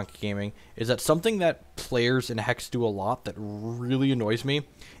you, Ankh Gaming, is that something that players in Hex do a lot that really annoys me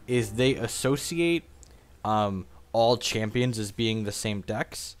is they associate all champions as being the same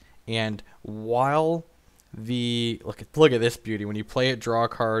decks, and while look at this beauty, when you play it, draw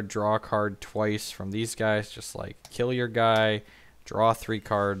a card twice from these guys, just like kill your guy, draw 3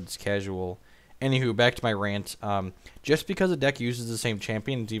 cards, casual. Anywho, back to my rant. Just because a deck uses the same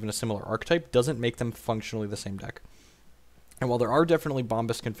champion and even a similar archetype doesn't make them functionally the same deck. And while there are definitely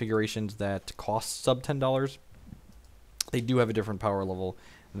Bombus configurations that cost sub $10, they do have a different power level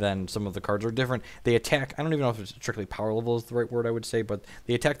than some of the cards are different. They attack, I don't even know if it's strictly power level is the right word I would say, but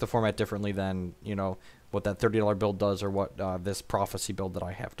they attack the format differently than, you know, what that $30 build does or what this Prophecy build that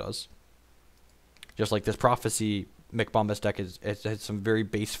I have does. Just like this Prophecy McBombus deck has some very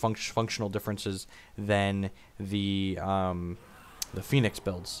base functional differences than the Phoenix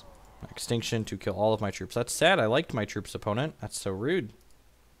builds. Extinction to kill all of my troops. That's sad. I liked my troops, opponent. That's so rude.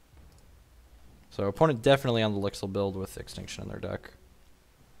 So opponent definitely on the Lixil build with Extinction in their deck.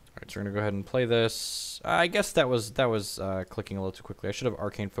 Alright, so we're gonna go ahead and play this. I guess that was clicking a little too quickly. I should have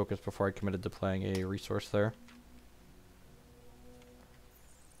Arcane Focus before I committed to playing a resource there.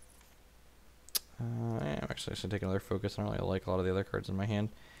 I'm actually just going to take another focus. I don't really like a lot of the other cards in my hand.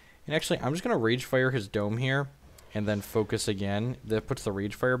 And actually, I'm just going to Rage Fire his Dome here and then focus again. That puts the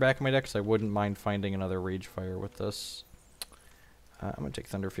Rage Fire back in my deck, so I wouldn't mind finding another Rage Fire with this. I'm going to take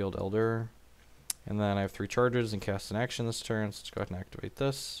Thunderfield Elder. And then I have 3 charges and cast an action this turn, so let's go ahead and activate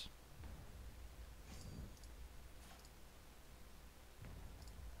this.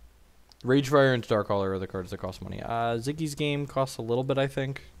 Rage Fire and Starcaller are the cards that cost money. Ziggy's Game costs a little bit, I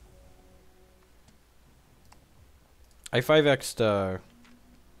think. I 5x'd,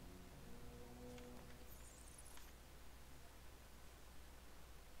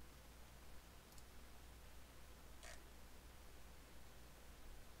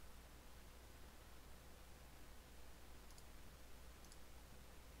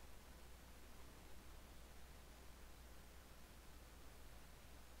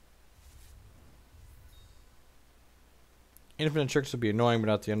 Infinite Tricks would be annoying, but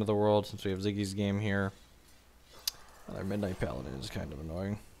not the end of the world since we have Ziggy's Game here. Their Midnight Paladin is kind of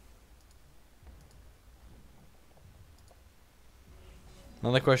annoying.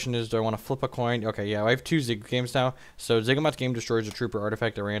 Another question is, do I want to flip a coin? Okay, yeah, I have 2 Zig games now. So Ziggumot's game destroys a troop or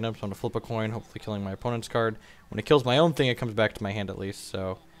artifact at random, so I'm going to flip a coin, hopefully killing my opponent's card. When it kills my own thing, it comes back to my hand at least,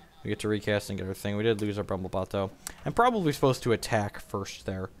 so we get to recast and get our thing. We did lose our Brumblebot, though. I'm probably supposed to attack first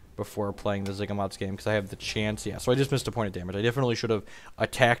there before playing the Ziggumot's game, because I have the chance. Yeah, so I just missed a point of damage. I definitely should have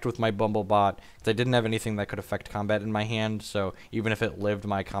attacked with my Bumblebot, because I didn't have anything that could affect combat in my hand, so even if it lived,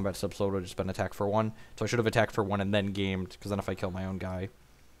 my combat sub-slot would have just been attack for 1. So I should have attacked for 1 and then gamed, because then if I kill my own guy, it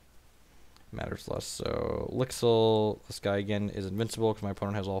matters less. So Lixil, this guy again is invincible, because my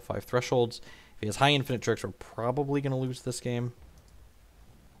opponent has all 5 thresholds. If he has high Infinite Tricks, we're probably going to lose this game.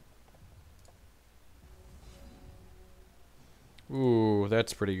 Ooh,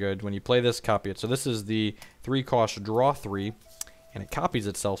 that's pretty good. When you play this, copy it. So this is the 3-cost draw 3, and it copies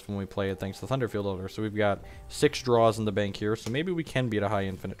itself when we play it thanks to Thunderfield Elder. So we've got 6 draws in the bank here, so maybe we can beat a high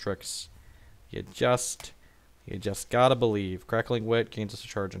Infinite Tricks. You You just gotta believe. Crackling Wit gains us a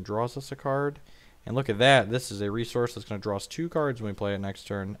charge and draws us a card. And look at that. This is a resource that's going to draw us 2 cards when we play it next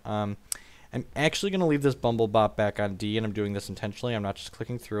turn. I'm actually going to leave this Bumblebot back on D, and I'm doing this intentionally. I'm not just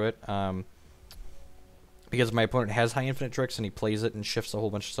clicking through it. Because my opponent has high infinite tricks, and he plays it and shifts a whole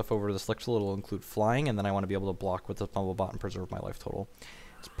bunch of stuff over to this Lixil. It'll include flying, and then I want to be able to block with this Bumblebot and preserve my life total.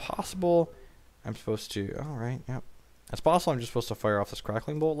 It's possible I'm supposed to... Alright, yep. It's possible I'm just supposed to fire off this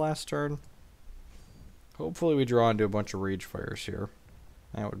Crackling Bolt last turn. Hopefully we draw into a bunch of Rage Fires here.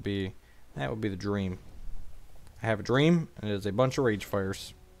 That would be the dream. I have a dream, and it is a bunch of Rage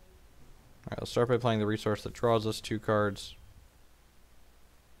Fires. Alright, let's start by playing the resource that draws us 2 cards.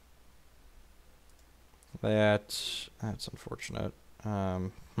 That's unfortunate. I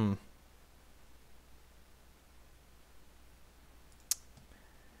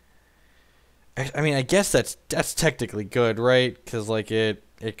mean, I guess that's technically good, right? Because like it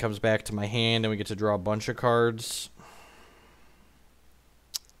comes back to my hand, and we get to draw a bunch of cards.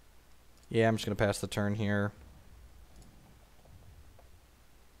 Yeah, I'm just gonna pass the turn here.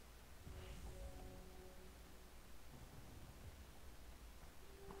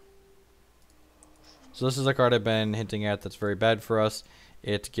 So this is a card I've been hinting at that's very bad for us.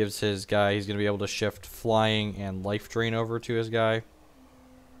 It gives his guy, he's going to be able to shift flying and life drain over to his guy.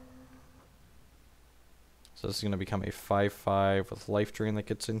 So this is going to become a 5/5 with life drain that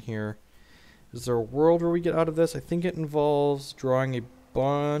gets in here. Is there a world where we get out of this? I think it involves drawing a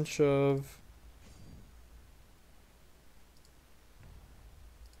bunch of...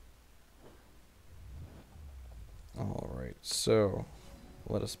 Alright, so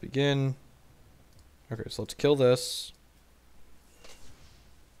let us begin. Okay, so let's kill this.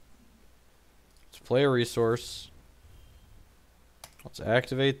 Let's play a resource. Let's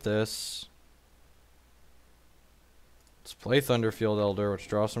activate this. Let's play Thunderfield Elder, which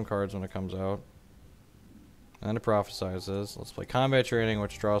draws some cards when it comes out. And it prophesizes. Let's play Combat Training,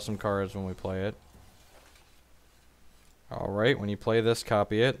 which draws some cards when we play it. Alright, when you play this,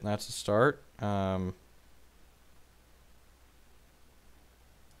 copy it. That's a start.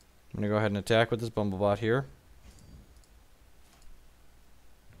 I'm going to go ahead and attack with this Bumblebot here.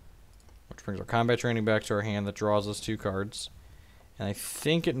 Which brings our Combat Training back to our hand that draws us 2 cards. And I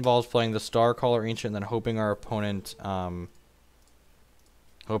think it involves playing the Starcaller Ancient and then hoping our opponent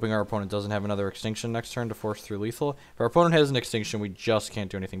doesn't have another Extinction next turn to force through lethal. If our opponent has an Extinction, we just can't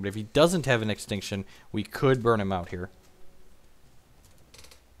do anything. But if he doesn't have an Extinction, we could burn him out here.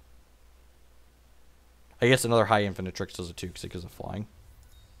 I guess another high infinite tricks does it too because it gives it flying.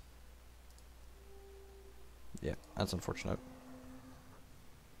 Yeah, that's unfortunate.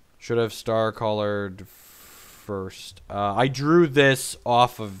 Should have Starcaller first. I drew this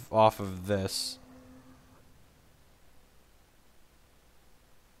off of this.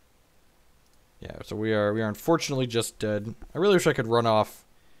 Yeah, so we are unfortunately just dead. I really wish I could run off.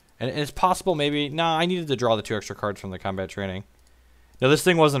 And it's possible maybe... Nah, I needed to draw the 2 extra cards from the Combat Training. No, this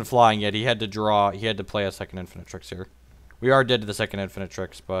thing wasn't flying yet. He had to play a second Infinite Tricks here. We are dead to the second Infinite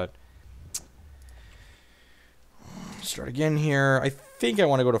Tricks, but... Start again here. I think I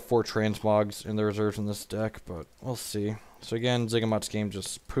want to go to 4 Transmogs in the reserves in this deck, but we'll see. So again, Zygamot's game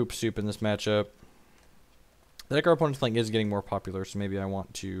just poop soup in this matchup. The deck our opponent's playing is getting more popular, so maybe I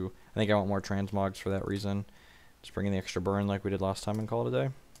think I want more Transmogs for that reason. Just bring in the extra burn like we did last time and call it a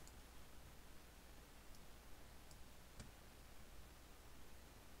day.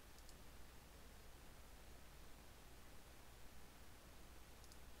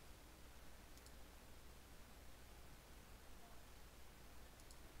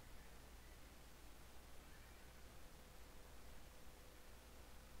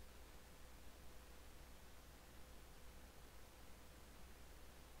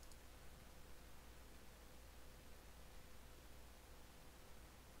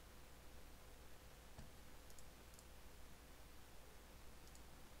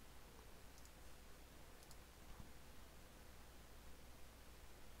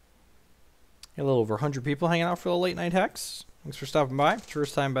 A little over 100 people hanging out for the late night Hex. Thanks for stopping by. If it's your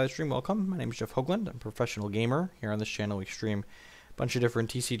first time by the stream, welcome. My name is Jeff Hoagland. I'm a professional gamer. Here on this channel, we stream a bunch of different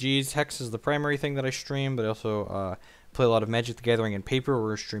TCGs. Hex is the primary thing that I stream, but I also play a lot of Magic the Gathering and Paper. We're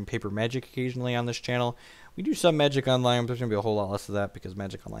going to stream Paper Magic occasionally on this channel. We do some Magic Online, but there's going to be a whole lot less of that because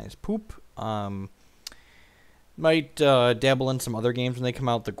Magic Online is poop. Might dabble in some other games when they come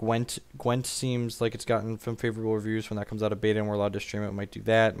out. The Gwent seems like it's gotten some favorable reviews when that comes out of beta and we're allowed to stream it. Might do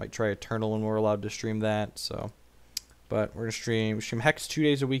that. Might try Eternal when we're allowed to stream that. So, but we're gonna stream Hex 2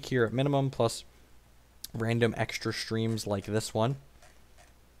 days a week here at minimum, plus random extra streams like this one.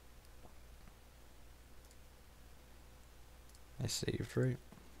 I saved, right?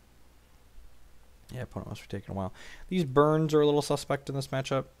 Yeah, opponent must be taking a while. These burns are a little suspect in this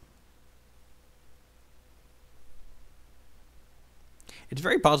matchup. It's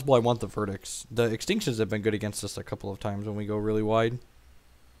very possible I want the verdicts. The extinctions have been good against us a couple of times when we go really wide.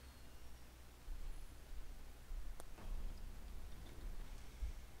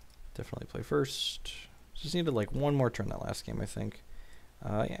 Definitely play first. Just needed like one more turn that last game, I think.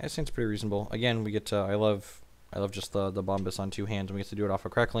 Yeah, it seems pretty reasonable. Again, we get to, I love just the Bombus on 2 hands, and we get to do it off a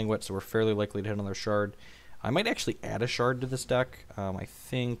Crackling Wit, so we're fairly likely to hit another shard. I might actually add a shard to this deck. I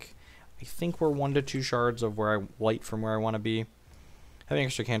think we're 1 to 2 shards of where I light from where I want to be. Having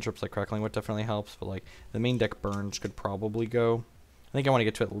extra cantrips like Crackling Wit definitely helps, but like the main deck burns could probably go. I think I want to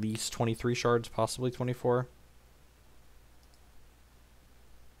get to at least 23 shards, possibly 24.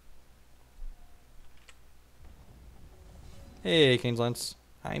 Hey, Kane's Lance.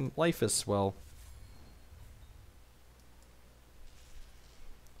 Life is swell.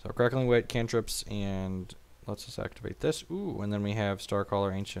 So Crackling Wit, cantrips, and let's just activate this. Ooh, and then we have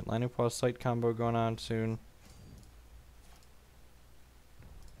Starcaller, Ancient Llanowar Site combo going on soon.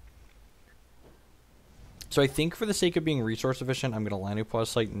 So I think for the sake of being resource efficient, I'm going to Llanowar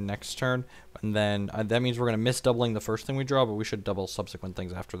Site next turn, and then that means we're going to miss doubling the first thing we draw, but we should double subsequent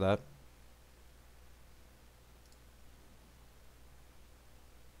things after that.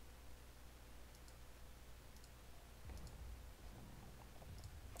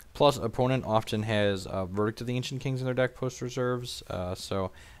 Plus, opponent often has Verdict of the Ancient Kings in their deck post reserves, so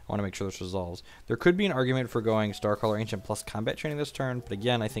I want to make sure this resolves. There could be an argument for going Starcaller Ancient plus Combat Training this turn, but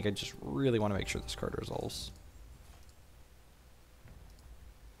again, I think I just really want to make sure this card resolves.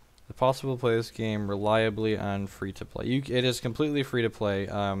 The possible play this game reliably on free-to-play. It is completely free-to-play.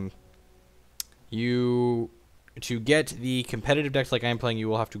 To get the competitive decks like I'm playing, you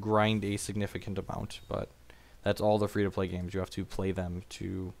will have to grind a significant amount, but that's all the free-to-play games. You have to play them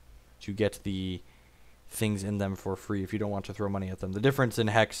to get the things in them for free if you don't want to throw money at them. The difference in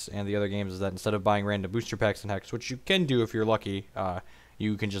Hex and the other games is that instead of buying random booster packs in Hex, which you can do if you're lucky,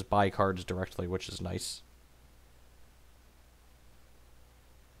 you can just buy cards directly, which is nice.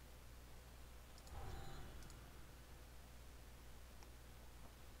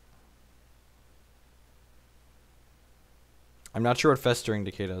 I'm not sure what Festering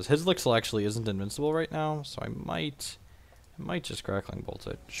Decay does. His Lixil actually isn't invincible right now, so I might just Crackling Bolt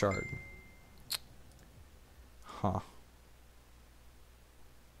it. Shard. Huh.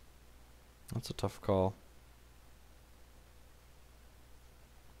 That's a tough call.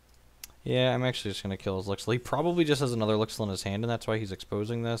 Yeah, I'm actually just going to kill his Lixil. He probably just has another Lixil in his hand, and that's why he's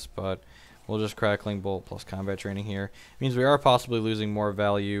exposing this, but we'll just Crackling Bolt plus Combat Training here. It means we are possibly losing more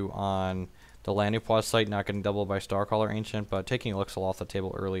value on the Llanowar Site, not getting doubled by Starcaller Ancient, but taking Elixir off the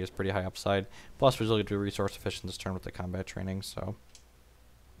table early is pretty high upside. Plus, we're still going to be resource efficient this turn with the Combat Training, so.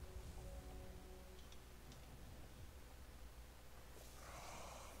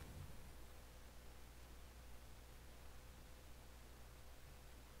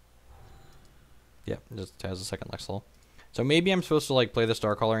 Yep, just has a second Lixil. So maybe I'm supposed to like play the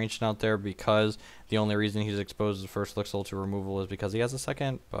Starcaller Ancient out there because the only reason he's exposed the first Lixil to removal is because he has a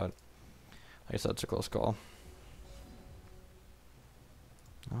second, but I guess that's a close call.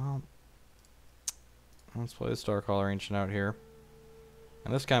 Let's play the Starcaller Ancient out here.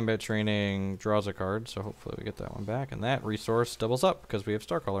 And this Combat Training draws a card, so hopefully we get that one back. And that resource doubles up because we have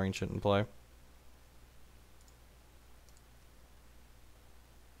Starcaller Ancient in play.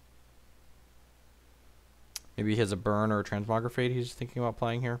 Maybe he has a Burn or a Transmogrifate he's thinking about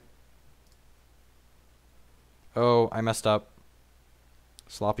playing here. Oh, I messed up.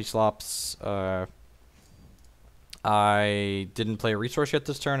 Sloppy slops. I didn't play a resource yet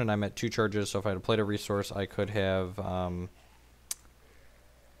this turn, and I'm at 2 charges, so if I had played a resource, I could have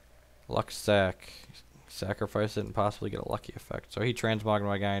Luck Sack, sacrifice it, and possibly get a lucky effect. So he transmogged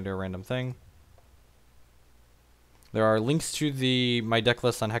my guy into a random thing. There are links to my deck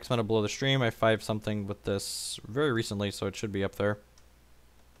list on Hexmeta below the stream. I 5 something with this very recently, so it should be up there.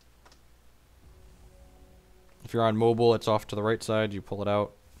 If you're on mobile, it's off to the right side. You pull it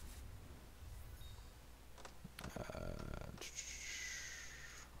out.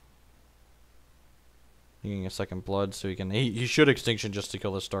 Needing a second blood, so he should Extinction just to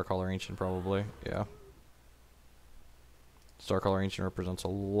kill this Starcaller Ancient, probably. Yeah. Starcaller Ancient represents a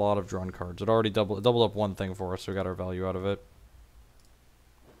lot of drawn cards. It already doubled up one thing for us, so we got our value out of it.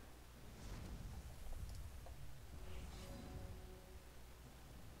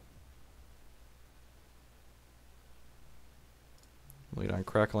 Lead on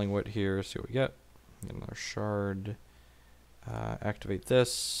Crackling Wit here, see what we get. Get another shard. Activate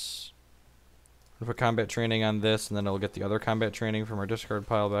this. We'll put Combat Training on this, and then it'll get the other Combat Training from our discard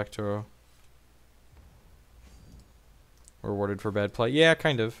pile back to Rewarded for bad play. Yeah,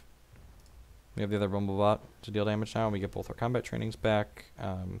 kind of. We have the other Bumblebot to deal damage now, and we get both our combat trainings back. I'm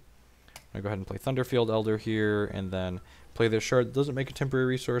going to go ahead and play Thunderfield Elder here, and then play this shard that doesn't make a temporary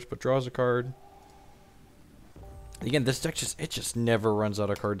resource, but draws a card. Again, this deck just never runs out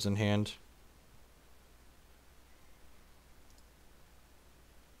of cards in hand.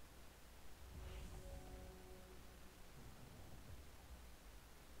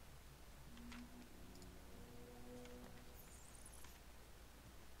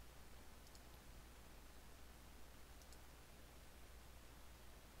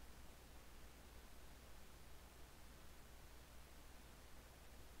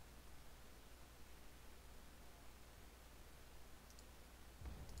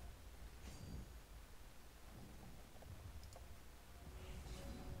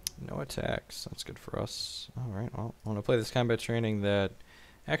 No attacks. That's good for us. Alright, well, I want to play this combat training that...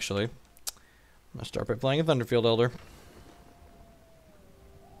 Actually, I'm going to start by playing a Thunderfield Elder.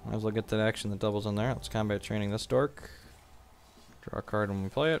 Might as well get that action that doubles in there. Let's combat training this dork. Draw a card when we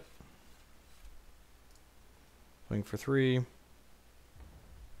play it. Swing for 3.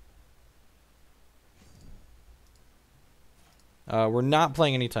 We're not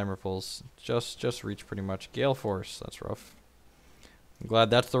playing any timer pulls. Just reach pretty much. Gale Force. That's rough. I'm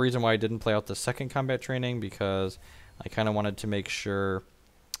glad that's the reason why I didn't play out the second combat training, because I kind of wanted to make sure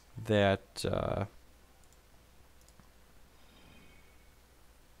that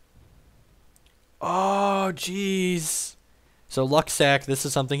oh jeez. So Lucksack, this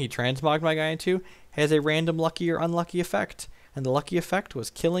is something he transmogged my guy into, has a random lucky or unlucky effect, and the lucky effect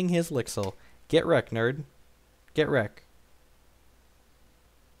was killing his Lixil. Get wrecked, nerd. Get wrecked.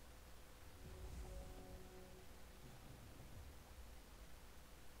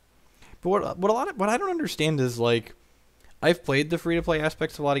 But what I don't understand is, like, I've played the free to play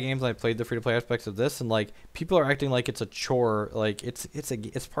aspects of a lot of games, and I've played the free to play aspects of this, and like people are acting like it's a chore. Like it's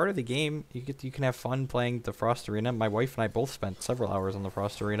part of the game. You can have fun playing the Frost Arena. My wife and I both spent several hours on the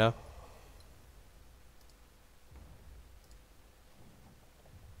Frost Arena.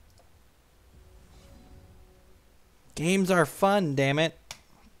 Games are fun, damn it.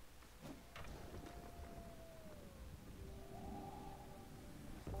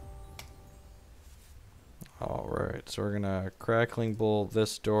 Alright, so we're gonna Crackling Bolt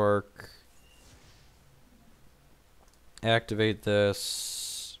this dork. Activate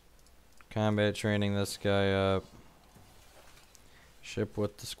this. Combat training this guy up. Ship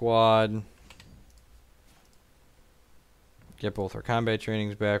with the squad. Get both our combat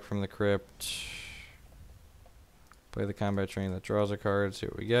trainings back from the crypt. Play the combat training that draws a card, see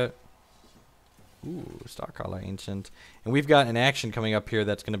what we get. Ooh, Stockhollow Ancient. And we've got an action coming up here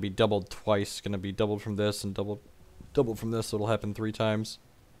that's going to be doubled twice. It's going to be doubled from this and doubled from this, so it'll happen 3 times.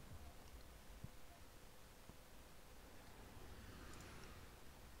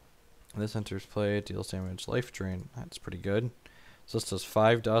 This enters play, deals damage, life drain. That's pretty good. So this does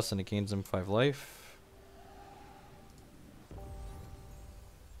 5 to us and it gains him 5 life.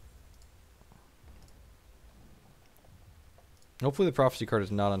 Hopefully the Prophecy card is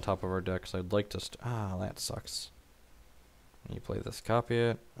not on top of our deck, so I'd like to... that sucks. You play this, copy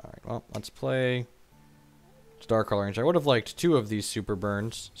it. Alright, well, let's play Starcaller Range. I would have liked 2 of these super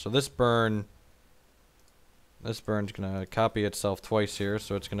burns. So this burn's going to copy itself twice here,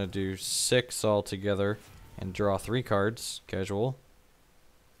 so it's going to do 6 altogether and draw 3 cards. Casual.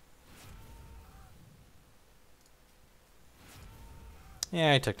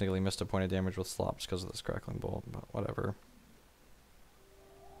 Yeah, I technically missed a point of damage with Slops because of this Crackling Bolt, but whatever.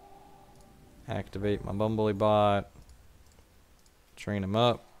 Activate my Bumblebot. Train him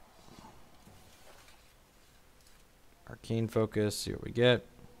up. Arcane Focus, see what we get.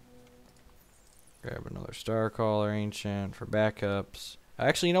 Grab another Starcaller Ancient for backups.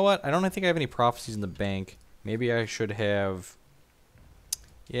 Actually, you know what? I don't think I have any prophecies in the bank. Maybe I should have...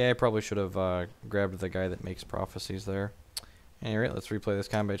 Yeah, I probably should have grabbed the guy that makes prophecies there. Alright, let's replay this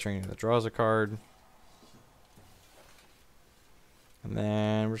combat training that draws a card. And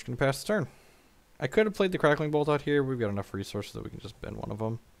then we're just going to pass the turn. I could have played the Crackling Bolt out here. We've got enough resources that we can just bend one of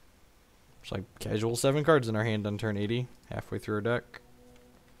them. It's like casual 7 cards in our hand on turn 80, halfway through our deck.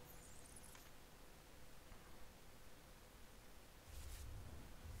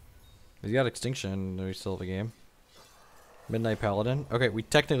 He's got Extinction. Do we still have a game? Midnight Paladin. Okay, we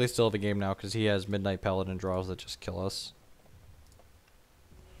technically still have a game now because he has Midnight Paladin draws that just kill us.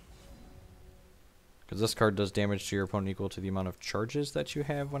 Because this card does damage to your opponent equal to the amount of charges that you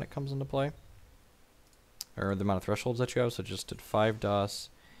have when it comes into play. Or the amount of thresholds that you have, so just did 5 DOS.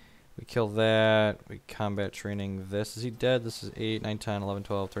 We kill that. We combat training this. Is he dead? This is 8, 9, 10, 11,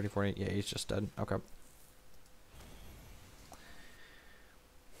 12, 13, 14. Yeah, he's just dead. Okay.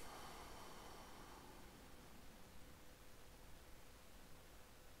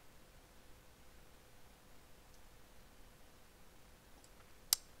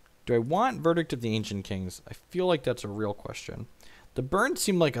 Do I want Verdict of the Ancient Kings? I feel like that's a real question. The burn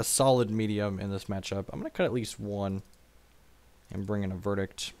seemed like a solid medium in this matchup. I'm going to cut at least one and bring in a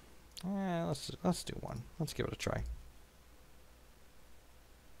Verdict. Let's do one. Let's give it a try.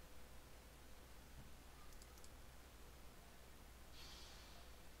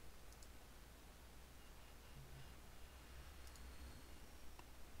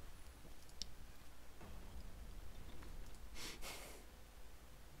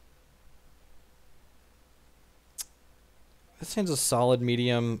 This hand's a solid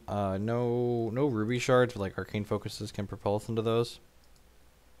medium. No ruby shards, but like arcane focuses can propel us into those.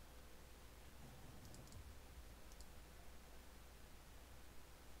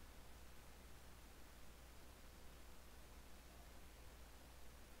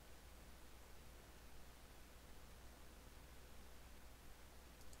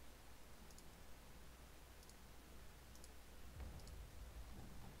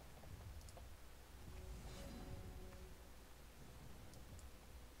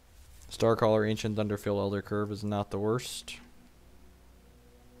 Starcaller, Ancient Thunderfield, Elder Curve is not the worst.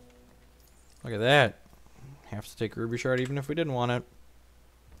 Look at that. Have to take Ruby Shard even if we didn't want it.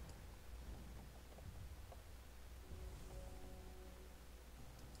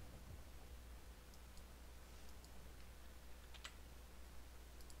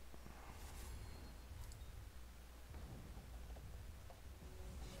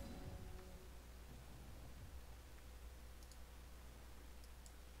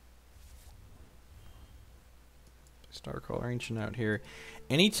 Starcaller Ancient out here.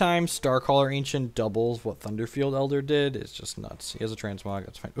 Anytime Starcaller Ancient doubles what Thunderfield Elder did, it's just nuts. He has a Transmog,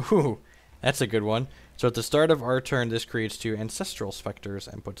 that's fine. Ooh, that's a good one. So at the start of our turn, this creates 2 Ancestral Specters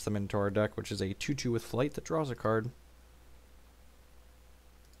and puts them into our deck, which is a 2/2 with Flight that draws a card.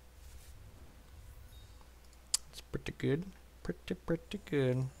 It's pretty good. Pretty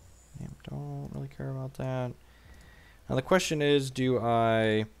good. Yeah, don't really care about that. Now the question is, do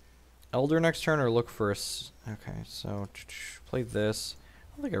I Elder next turn or look for a... Okay, so play this.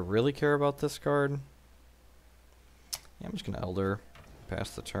 I don't think I really care about this card. Yeah, I'm just going to Elder. Pass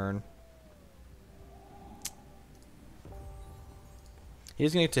the turn.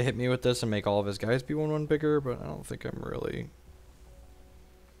 He's going to get to hit me with this and make all of his guys be 1/1 bigger, but I don't think I'm really...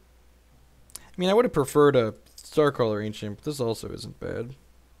 I mean, I would have preferred a Starcaller Ancient, but this also isn't bad.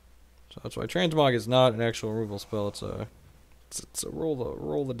 So that's why Transmog is not an actual removal spell. It's a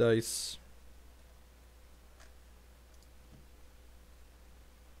roll the dice.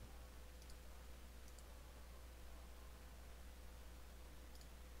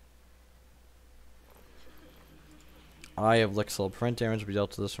 Eye of Lixil. Prevent damage to be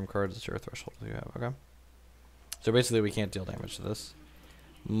dealt to this from cards that your threshold you have. Okay. So basically we can't deal damage to this.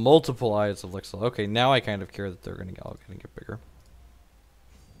 Multiple Eyes of Lixil. Okay, now I kind of care that they're all gonna get bigger.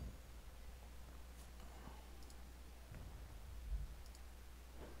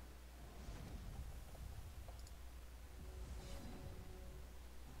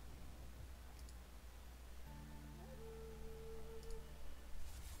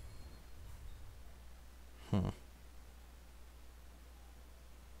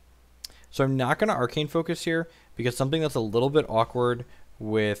 So I'm not going to Arcane Focus here, because something that's a little bit awkward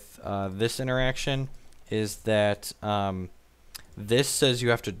with this interaction is that this says you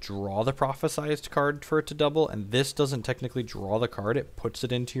have to draw the prophesized card for it to double, and this doesn't technically draw the card. It puts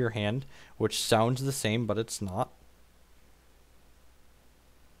it into your hand, which sounds the same, but it's not.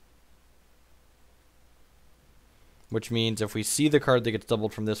 Which means if we see the card that gets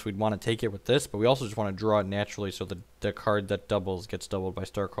doubled from this, we'd want to take it with this, but we also just want to draw it naturally so the card that doubles gets doubled by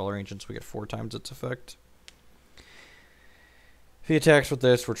Starcaller Ancient, so we get 4 times its effect. If he attacks with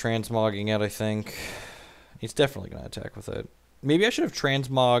this, we're transmogging it, I think. He's definitely going to attack with it. Maybe I should have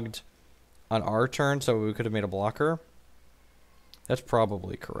transmogged on our turn so we could have made a blocker. That's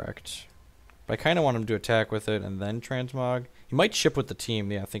probably correct. But I kind of want him to attack with it and then transmog. He might ship with the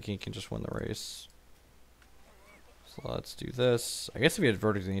team, yeah, thinking he can just win the race. So let's do this. I guess if we had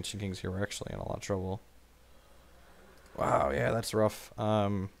Verdict of the Ancient Kings here, we're actually in a lot of trouble. Wow, yeah, that's rough.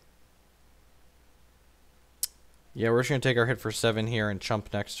 Yeah, we're just going to take our hit for 7 here and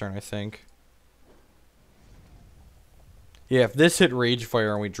chump next turn, I think. Yeah, if this hit Rage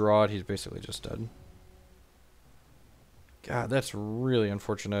Fire and we draw it, he's basically just dead. God, that's really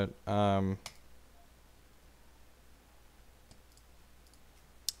unfortunate.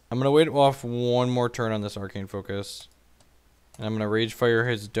 I'm going to wait off one more turn on this Arcane Focus. And I'm going to Rage Fire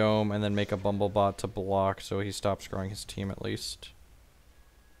his Dome and then make a Bumblebot to block so he stops growing his team at least.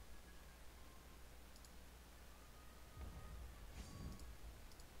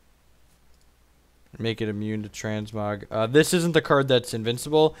 Make it immune to transmog. This isn't the card that's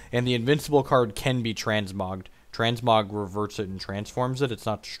invincible, and the invincible card can be transmogged. Transmog reverts it and transforms it. It's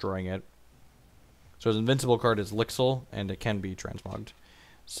not destroying it. So his invincible card is Lixil, and it can be transmogged.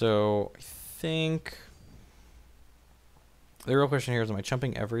 So I think the real question here is, am I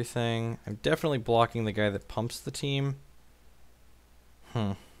chumping everything? I'm definitely blocking the guy that pumps the team.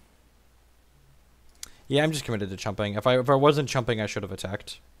 Yeah, I'm just committed to chumping. If I wasn't chumping, I should have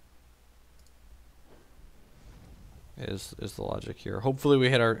attacked. Is the logic here? Hopefully we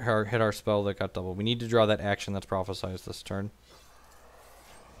hit our spell that got doubled. We need to draw that action that's prophesized this turn.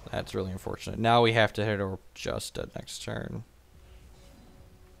 That's really unfortunate. Now we have to hit or just dead next turn.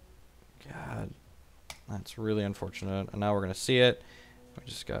 God, that's really unfortunate. And now we're gonna see it. We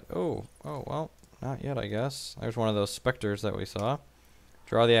just got well, not yet, I guess. There's one of those specters that we saw.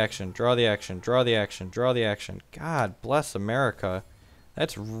 Draw the action. Draw the action. Draw the action. Draw the action. God bless America.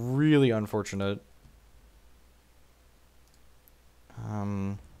 That's really unfortunate.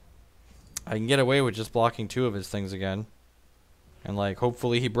 I can get away with just blocking 2 of his things again. And, like,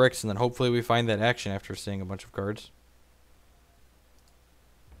 hopefully he bricks, and then hopefully we find that action after seeing a bunch of cards.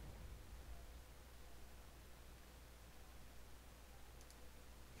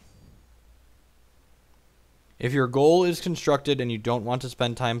 If your goal is constructed and you don't want to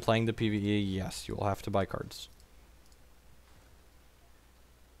spend time playing the PvE, yes, you will have to buy cards.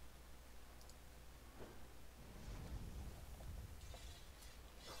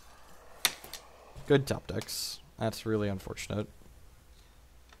 Good top decks. That's really unfortunate.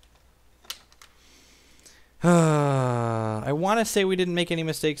 I want to say we didn't make any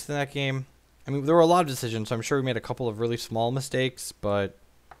mistakes in that game. I mean, there were a lot of decisions, so I'm sure we made a couple of really small mistakes, but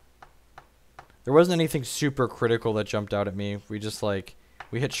there wasn't anything super critical that jumped out at me. We just, like,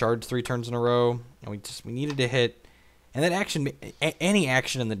 we hit shards 3 turns in a row, and we needed to hit, and that action, any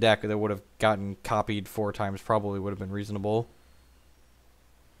action in the deck that would have gotten copied 4 times probably would have been reasonable.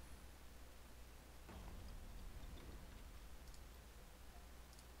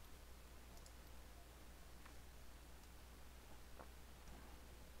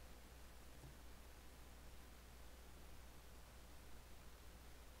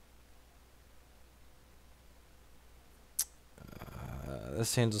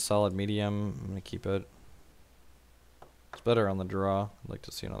 This hand's a solid medium. I'm going to keep it. It's better on the draw. I'd like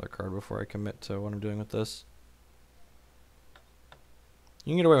to see another card before I commit to what I'm doing with this.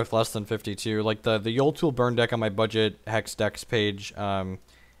 You can get away with less than 52. Like, the Yoltool burn deck on my budget Hex Decks page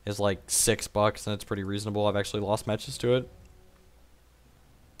is like $6, and it's pretty reasonable. I've actually lost matches to it.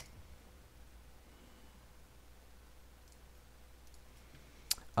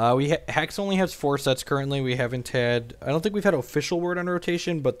 Hex only has 4 sets currently. We haven't had, I don't think we've had official word on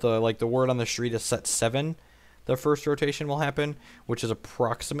rotation, but the word on the street is set 7. The first rotation will happen, which is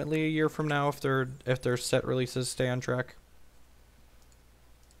approximately a year from now if their set releases stay on track.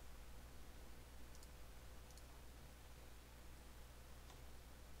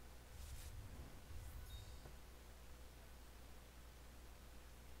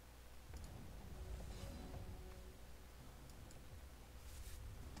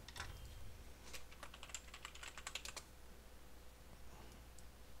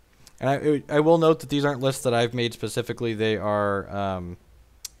 And I will note that these aren't lists that I've made specifically. They are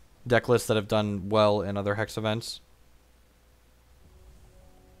deck lists that have done well in other Hex events.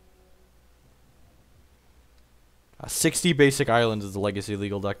 60 basic islands is the Legacy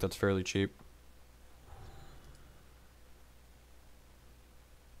Legal deck that's fairly cheap.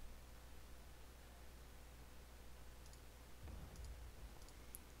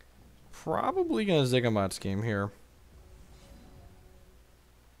 Probably gonna Ziggurat Scheme here.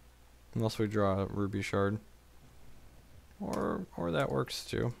 Unless we draw a Ruby Shard. Or that works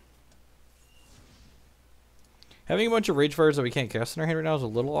too. Having a bunch of Ragefires that we can't cast in our hand right now is a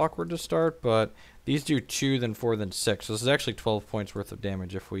little awkward to start, but these do 2, then 4, then 6. So this is actually 12 points worth of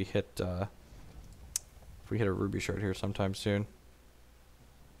damage if we hit a Ruby Shard here sometime soon.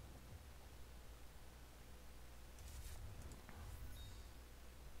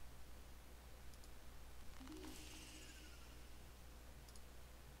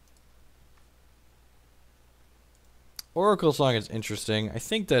 Oracle Song is interesting. I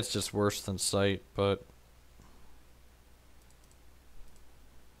think that's just worse than Sight, but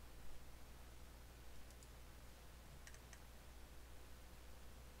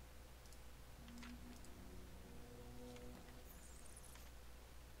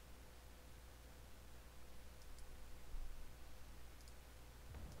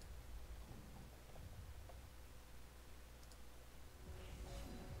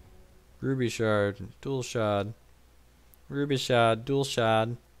Ruby Shard, Dual Shard. Ruby Shard, Dual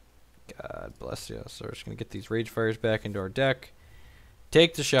Shard. God bless you. So we're just going to get these Rage Fires back into our deck.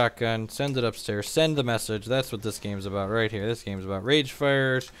 Take the shotgun, send it upstairs, send the message. That's what this game's about right here. This game's about Rage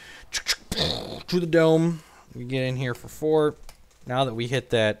Fires to the dome. We get in here for 4. Now that we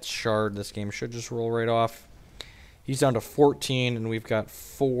hit that shard, this game should just roll right off. He's down to 14, and we've got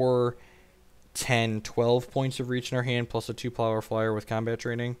 4, 10, 12 points of reach in our hand, plus a 2-power flyer with combat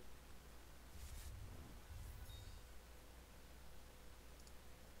training.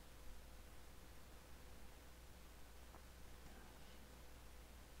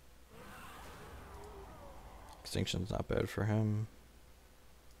 Extinction's not bad for him.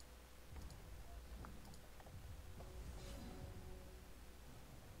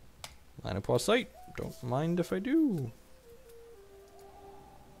 Line of pause sight. Don't mind if I do.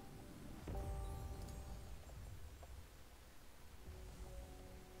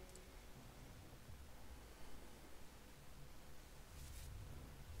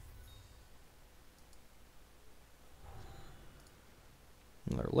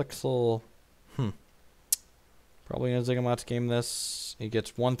 Another Lixil. Probably gonna Zygomats game this. He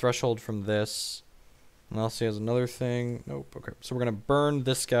gets 1 threshold from this. Unless he has another thing. Nope. Okay. So we're going to burn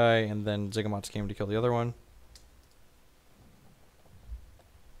this guy and then Zygomats game to kill the other one.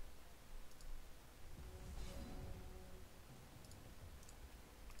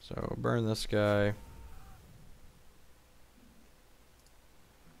 So burn this guy.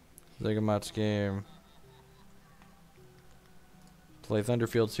 Zygomats game. Play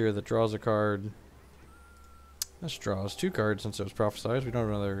Thunderfields here that draws a card. This draws 2 cards since it was prophesized. We don't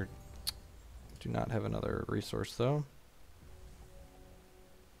have another... Do not have another resource though.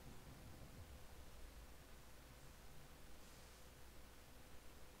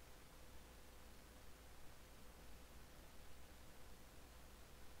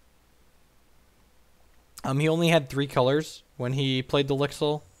 He only had 3 colors when he played the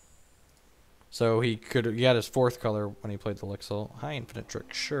Lixil. So he had his 4th color when he played the Lixil. High Infinite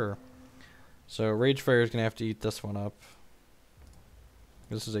Trick, sure. So Rage Fire is gonna have to eat this one up.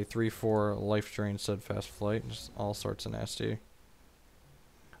 This is a 3/4 life drain steadfast flight. Just all sorts of nasty.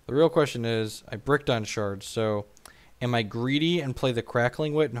 The real question is, I bricked on shards, so am I greedy and play the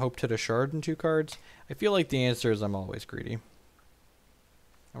Crackling Wit and hope to hit a shard in 2 cards? I feel like the answer is I'm always greedy.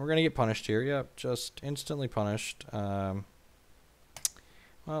 And we're going to get punished here. Yep, just instantly punished. Well,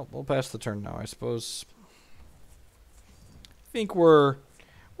 we'll pass the turn now, I suppose. I think we're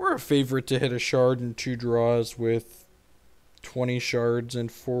a favorite to hit a shard in 2 draws with 20 shards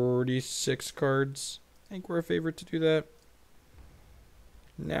and 46 cards. I think we're a favorite to do that.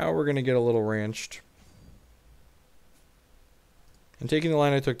 Now we're going to get a little ranched. And taking the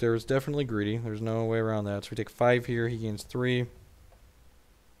line I took there was definitely greedy. There's no way around that. So we take 5 here. He gains 3.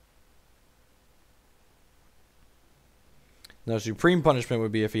 Now, supreme punishment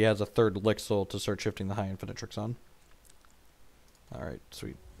would be if he has a 3rd Lixil to start shifting the High Infinite Tricks on. Alright,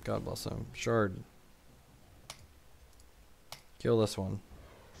 sweet. God bless him. Shard. Kill this one.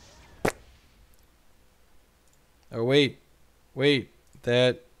 Oh, wait. Wait.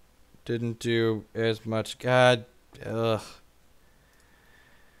 That didn't do as much. God. Ugh.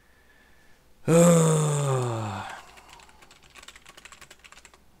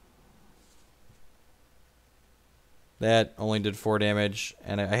 That only did 4 damage,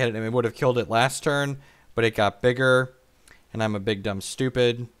 and I had it. It would have killed it last turn, but it got bigger, and I'm a big dumb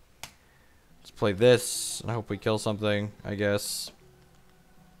stupid. Let's play this, and I hope we kill something, I guess.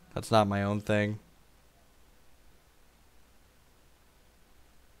 That's not my own thing.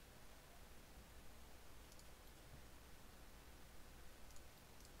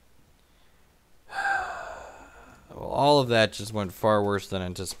 Well, all of that just went far worse than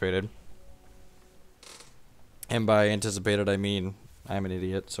anticipated. And by anticipated, I mean I'm an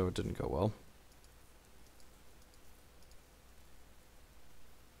idiot, so it didn't go well.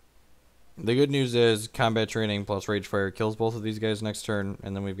 The good news is combat training plus Rage Fire kills both of these guys next turn,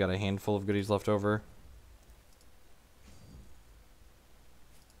 and then we've got a handful of goodies left over.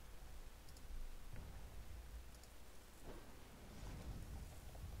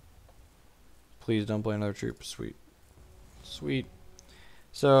 Please don't play another troop. Sweet. Sweet.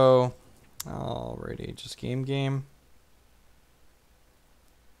 So, alrighty, just game.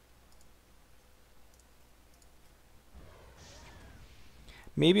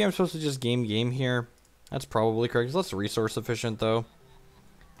 Maybe I'm supposed to just game here. That's probably correct. It's less resource efficient, though.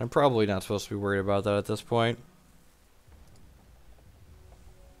 I'm probably not supposed to be worried about that at this point.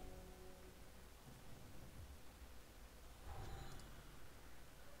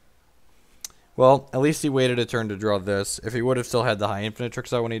 Well, at least he waited a turn to draw this. If he would have still had the High Infinite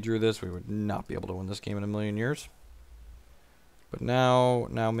Tricks out when he drew this, we would not be able to win this game in a million years. But now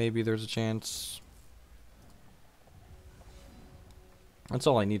maybe there's a chance. That's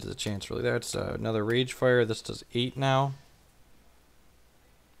all I need is a chance, really. That's another Rage Fire. This does 8 now.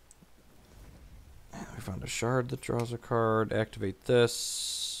 And we found a shard that draws a card. Activate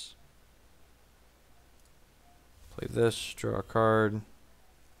this. Play this. Draw a card.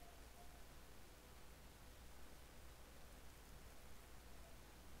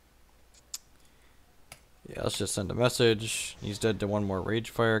 Yeah, let's just send a message. He's dead to one more Rage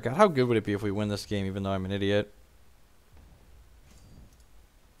Fire. God, how good would it be if we win this game even though I'm an idiot?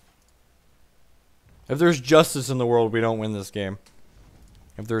 If there's justice in the world, we don't win this game.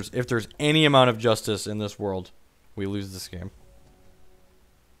 If there's any amount of justice in this world, we lose this game.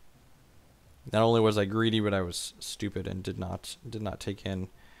 Not only was I greedy, but I was stupid and did not take in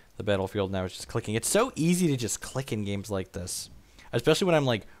the battlefield, and I was just clicking. It's so easy to just click in games like this. Especially when I'm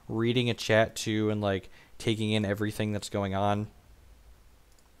like reading a chat too and like taking in everything that's going on.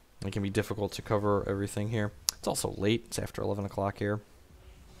 It can be difficult to cover everything here. It's also late. It's after 11 o'clock here.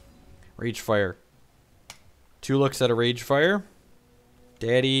 Rage Fire. 2 looks at a Rage Fire.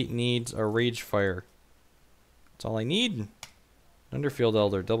 Daddy needs a Rage Fire. That's all I need. Underfield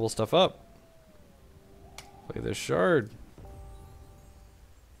Elder. Double stuff up. Play this shard.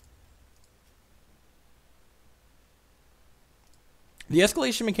 The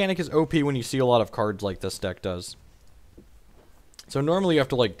escalation mechanic is OP when you see a lot of cards like this deck does. So normally you have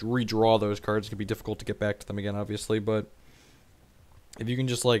to like redraw those cards. It can be difficult to get back to them again, obviously, but if you can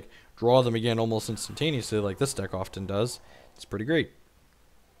just like draw them again almost instantaneously like this deck often does, it's pretty great.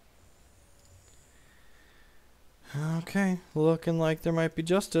 Okay, looking like there might be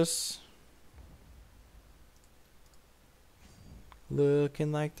justice.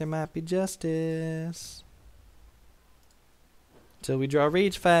 Looking like there might be justice. Till we draw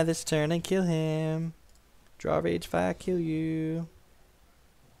Rage Fire this turn and kill him. Draw Rage Fire, kill you.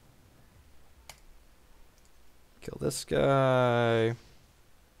 Kill this guy.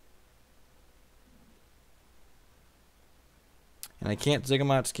 And I can't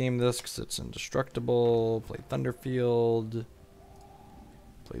Ziggurat Scheme this because it's indestructible. Play Thunderfield.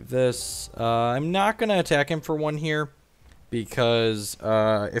 Play this. I'm not going to attack him for 1 here. Because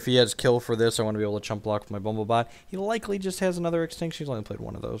if he has kill for this, I want to be able to chump block with my Bumblebot. He likely just has another extinction. He's only played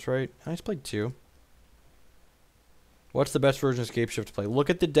 1 of those, right? Oh, he's played 2. What's the best version of Scape Shift to play? Look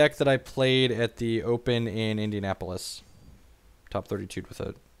at the deck that I played at the Open in Indianapolis. Top 32 with it.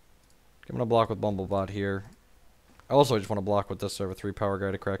 I'm going to block with Bumblebot here. Also, I just want to block with this so I have a 3 power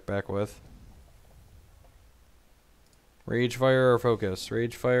guy to crack back with. Rage Fire or Focus?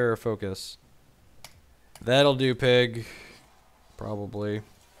 Rage Fire or Focus? That'll do, pig. Probably.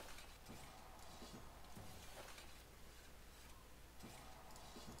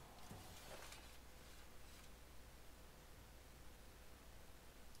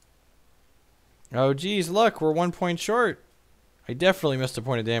 Oh, geez, look, we're 1 point short. I definitely missed a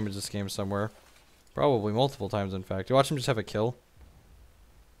point of damage this game somewhere. Probably multiple times, in fact. Watch him just have a kill.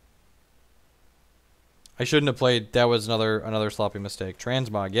 I shouldn't have played. That was another sloppy mistake.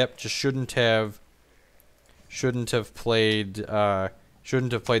 Transmog. Yep, just shouldn't have played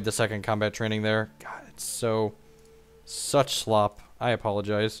the second combat training there. God, it's such slop. I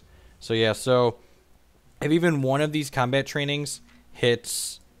apologize. So yeah, so if even one of these combat trainings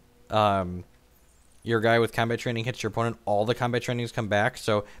hits your guy with combat training hits your opponent, all the combat trainings come back.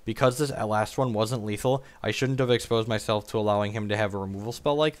 So because this last one wasn't lethal, I shouldn't have exposed myself to allowing him to have a removal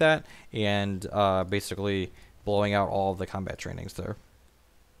spell like that and basically blowing out all of the combat trainings there.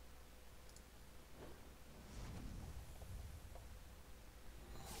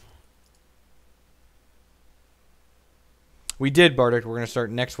 We did, Bardic. We're going to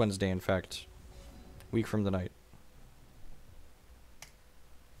start next Wednesday, in fact. Week from tonight.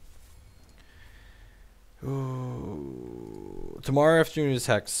 Ooh. Tomorrow afternoon is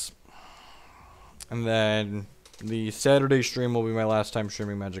Hex. And then the Saturday stream will be my last time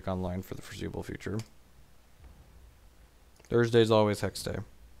streaming Magic Online for the foreseeable future. Thursday's always Hex Day.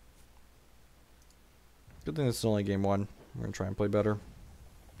 Good thing this is only game 1. We're going to try and play better.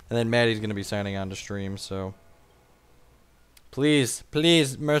 And then Maddie's going to be signing on to stream, so... Please,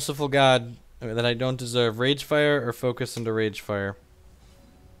 please, merciful God, that I don't deserve. Rage Fire or Focus into Rage Fire?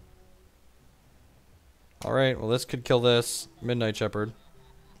 Alright, well this could kill this. Midnight Shepherd.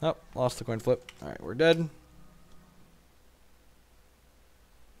 Oh, lost the coin flip. Alright, we're dead.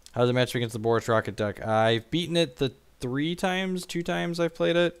 How's the match against the Boris Rocket deck? I've beaten it the 2 times I've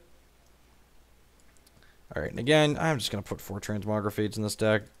played it. Alright, and again, I'm just going to put 4 Transmographies in this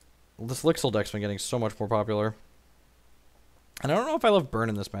deck. This Lixil deck's been getting so much more popular. And I don't know if I love Burn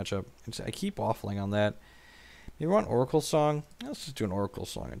in this matchup. I keep waffling on that. You want Oracle Song? Let's just do an Oracle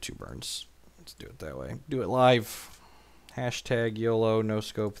Song in 2 burns. Let's do it that way. Do it live. Hashtag YOLO, no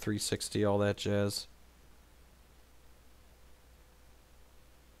scope, 360, all that jazz.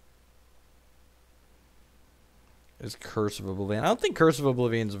 Is Curse of Oblivion. I don't think Curse of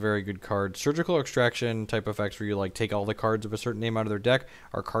Oblivion is a very good card. Surgical Extraction type effects where you like take all the cards of a certain name out of their deck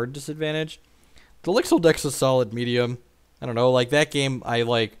are card disadvantage. The Lixil deck's a solid medium. I don't know, like that game I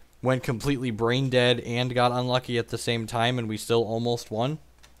like went completely brain dead and got unlucky at the same time and we still almost won.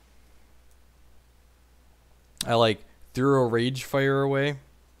 I like threw a Rage Fire away.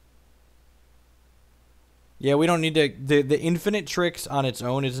 Yeah, we don't need to... The infinite tricks on its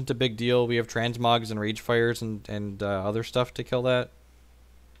own isn't a big deal. We have Transmogs and Rage Fires and other stuff to kill that.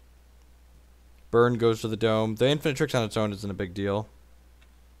 Burn goes to the dome. The infinite tricks on its own isn't a big deal.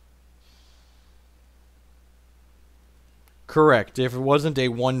 Correct. If it wasn't a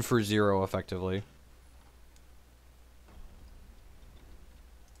 1 for 0, effectively.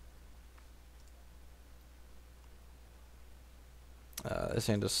 This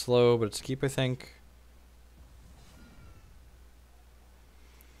hand is slow, but it's a keep, I think.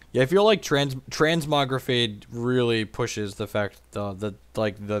 Yeah, I feel like Transmogrifade really pushes the fact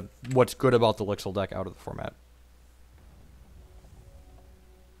what's good about the Lixil deck out of the format.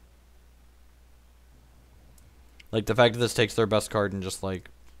 Like the fact that this takes their best card and just like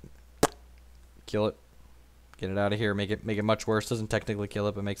kill it, get it out of here, make it much worse. Doesn't technically kill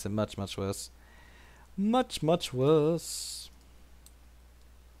it, but makes it much worse. Much worse.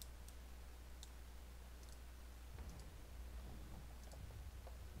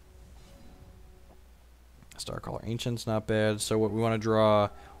 Starcaller Ancient's not bad. So what we want to draw,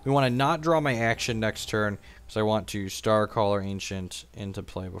 we want to not draw my action next turn because I want to Starcaller Ancient into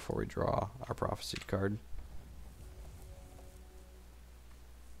play before we draw our Prophecy card.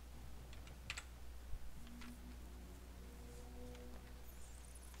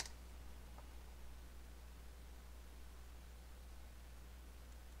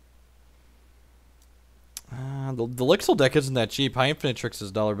 The Lixil deck isn't that cheap. High Infinite Tricks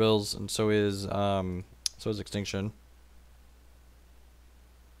is dollar bills, and so is Extinction.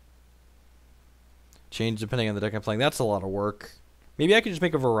 Change depending on the deck I'm playing. That's a lot of work. Maybe I could just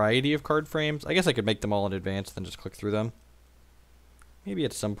make a variety of card frames. I guess I could make them all in advance, then just click through them. Maybe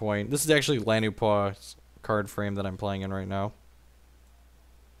at some point. This is actually Lanupaw's card frame that I'm playing in right now.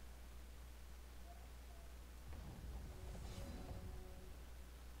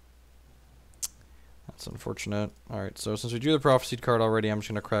 That's unfortunate. Alright, so since we drew the Prophecy card already, I'm just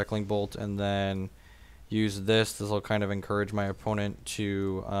going to Crackling Bolt and then use this. This will kind of encourage my opponent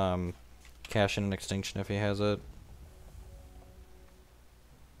to cash in an Extinction if he has it.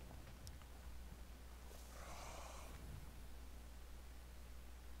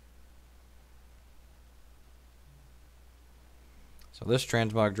 So this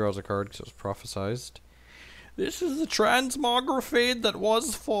Transmog draws a card because it was prophesized. This is the Transmogrifade that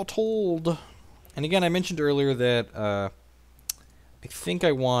was foretold. And again, I mentioned earlier that I think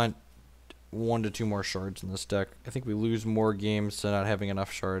I want 1 to 2 more shards in this deck. I think we lose more games to not having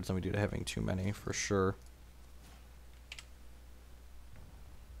enough shards than we do to having too many, for sure.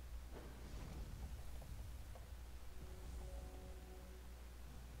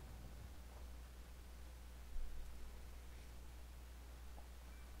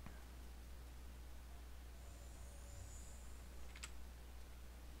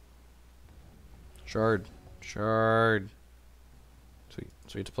 Shard. Shard. Sweet.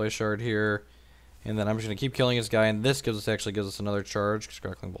 Sweet to play Shard here. And then I'm just going to keep killing this guy, and this actually gives us another charge, because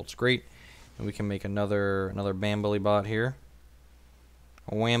Crackling Bolt's great. And we can make another Bambly bot here.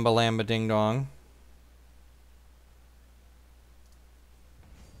 A Wamba Lamba Ding Dong.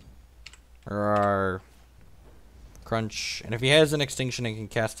 Rawr. Crunch. And if he has an Extinction and can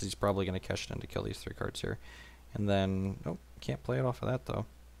cast it, he's probably going to cash it in to kill these 3 cards here. And then, nope, can't play it off of that, though.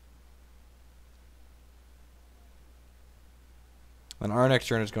 Then our next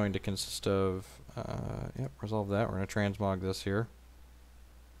turn is going to consist of, yep, resolve that. We're going to Transmog this here.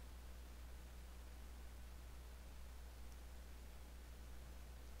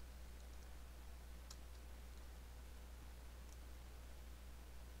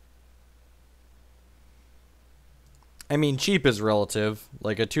 I mean, cheap is relative.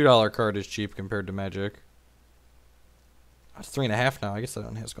 Like, a $2 card is cheap compared to Magic. It's 3.5 now. I guess that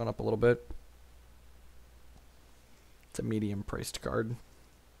one has gone up a little bit. It's a medium-priced card.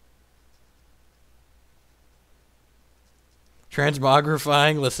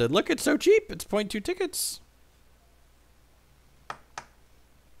 Transmogrifying. Listen, look, it's so cheap. It's 0.2 tickets.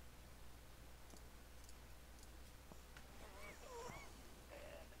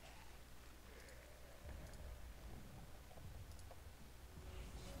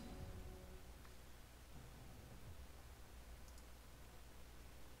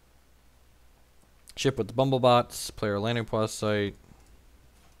 Chip with the Bumblebots. Play our landing post site.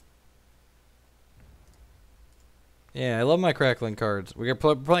 Yeah, I love my Crackling cards. We're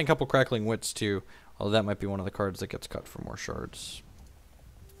playing a couple Crackling Wits too. Although that might be one of the cards that gets cut for more shards.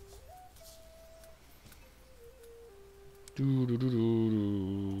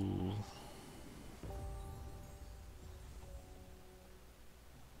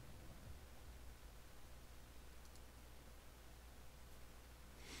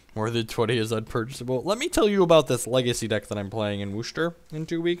 More than 20 is unpurchasable. Let me tell you about this Legacy deck that I'm playing in Worcester in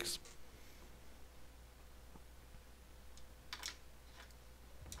 2 weeks.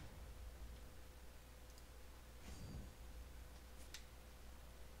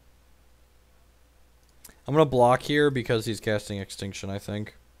 I'm going to block here because he's casting Extinction, I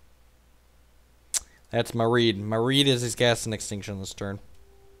think. That's my read. My read is he's casting Extinction this turn.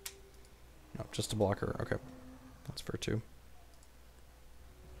 No, just a blocker. Okay. That's fair too.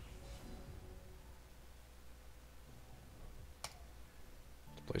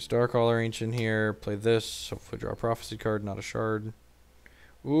 Play Starcaller Ancient here. Play this. Hopefully draw a Prophecy card, not a shard.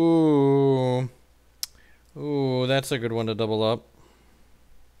 Ooh. Ooh, that's a good one to double up.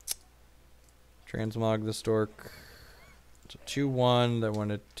 Transmog the Stork. It's a 2-1. That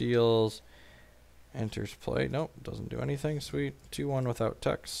when it deals, enters play. Nope, doesn't do anything. Sweet. 2-1 without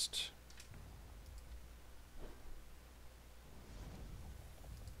text.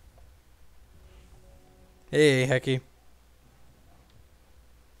 Hey, Hecky.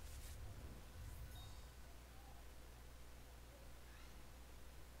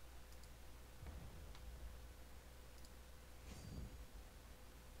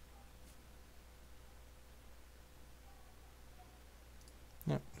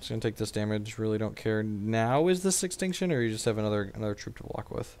 Yep, just gonna take this damage. Really don't care. Now is this Extinction, or you just have another troop to block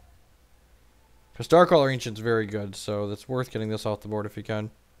with? Because Starcaller Ancient's very good, so that's worth getting this off the board if you can.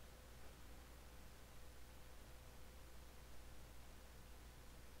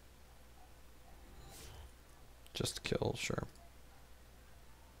 Just kill, sure.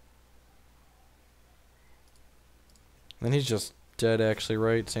 Then he's just dead, actually,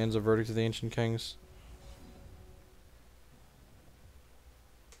 right? Sands of Verdict of the Ancient Kings.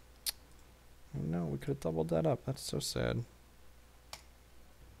 No, we could have doubled that up. That's so sad.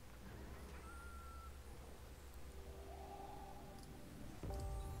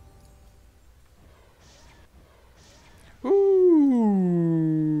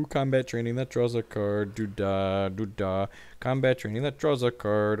 Ooh, combat training that draws a card. Doo-da, doo-da. Combat training that draws a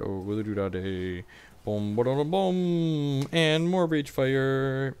card. Oh, the doo-da day. Boom, ba-da-da-boom. And more Rage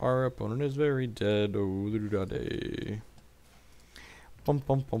Fire. Our opponent is very dead. Oh, the doo-da day. Bum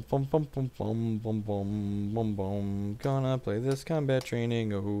bum bum bum bum bum bum bum bum bum bum. Gonna play this combat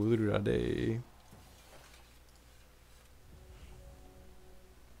training. Oh, the doo-da day.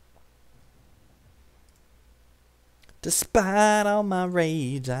 Despite all my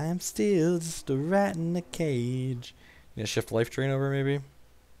rage, I am still just a rat in a cage. Yeah, shift life drain over maybe.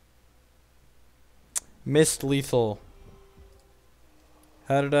 Missed lethal.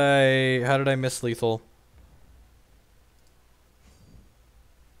 How did I miss lethal?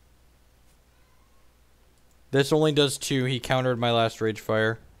 This only does 2. He countered my last Rage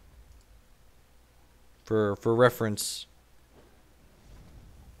Fire. For reference.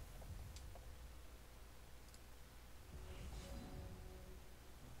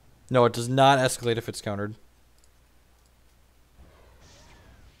 No, it does not escalate if it's countered.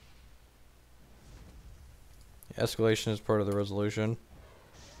 Escalation is part of the resolution.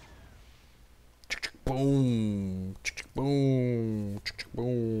 Boom. Boom.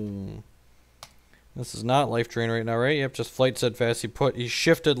 Boom. This is not life drain right now, right? Yep, just flight said fast. He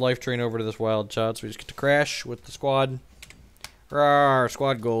shifted life drain over to this wild shot, so we just get to crash with the squad. Rawr,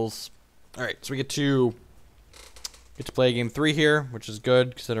 squad goals. Alright, so we get to play game 3 here, which is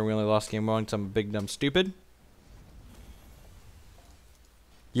good, considering we only lost game 1 because I'm a big dumb stupid.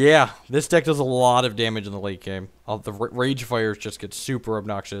 Yeah, this deck does a lot of damage in the late game. The Rage Fires just get super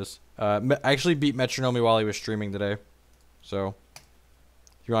obnoxious. I actually beat Metronomy while he was streaming today. So,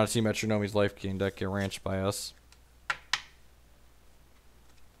 if you want to see Metronomy's life gain deck get ranched by us.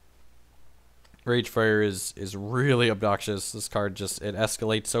 Rage Fire is really obnoxious. This card just, it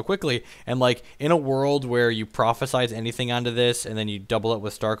escalates so quickly. And like, in a world where you prophesize anything onto this, and then you double it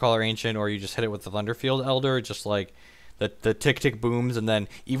with Starcaller Ancient, or you just hit it with the Thunderfield Elder, just like, the tick booms, and then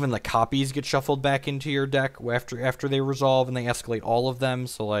even the copies get shuffled back into your deck after they resolve, and they escalate all of them,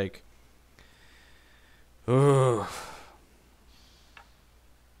 so like... Ugh.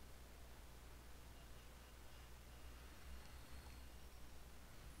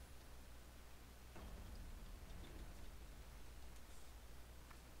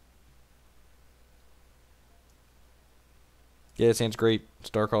 Yeah, this hand's great.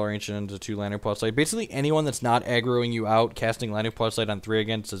 Starcaller Ancient into 2 Landing Plus Light. Basically, anyone that's not aggroing you out, casting Landing Plus Light on 3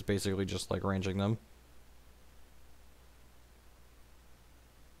 against is basically just like ranging them.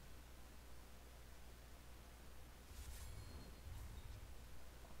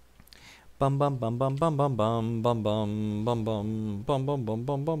 Bum bum bum bum bum bum bum bum bum bum bum bum bum bum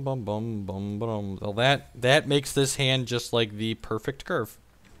bum bum bum bum bum bum. Well, that makes this hand just like the perfect curve.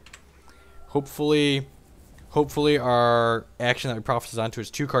 Hopefully our action that we prophesize onto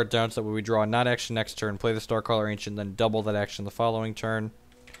is 2 cards down, so that when we draw a non-action next turn, play the Starcaller Ancient, then double that action the following turn.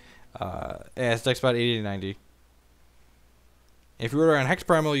 Yeah, it's deck's about 80 to 90. If you order on Hex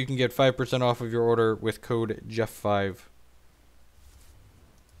Primal, you can get 5% off of your order with code Jeff5.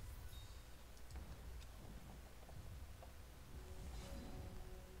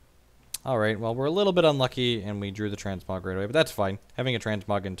 Alright, well, we're a little bit unlucky, and we drew the Transmog right away, but that's fine. Having a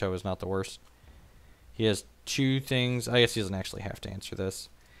Transmog in tow is not the worst. He has 2 things. I guess he doesn't actually have to answer this.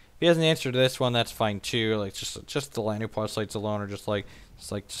 If he hasn't answered this one, that's fine too. Like, just the Landing Plus Lights alone are just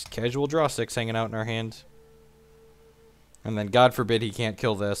casual draw 6 hanging out in our hand. And then, God forbid, he can't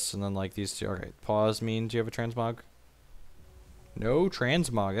kill this, and then, like, these 2. Alright, pause means you have a Transmog. No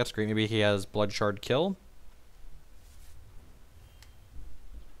Transmog. That's great. Maybe he has Blood Shard Kill.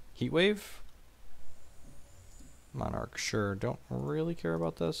 Heatwave. Monarch, sure. Don't really care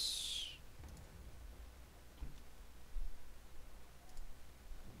about this.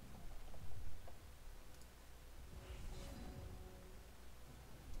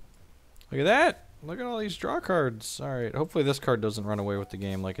 Look at that! Look at all these draw cards. Alright, hopefully this card doesn't run away with the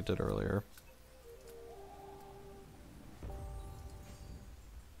game like it did earlier.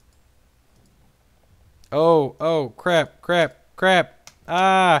 Oh, crap.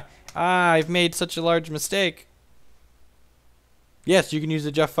 I've made such a large mistake. Yes, you can use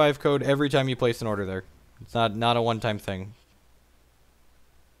the Jeff5 code every time you place an order there. It's not a one-time thing.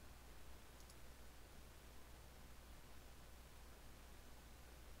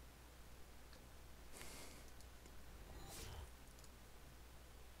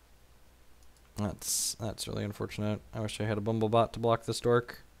 That's really unfortunate. I wish I had a Bumblebot to block this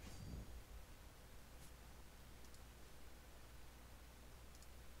dork.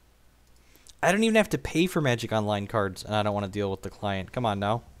 I don't even have to pay for Magic Online cards, and I don't want to deal with the client. Come on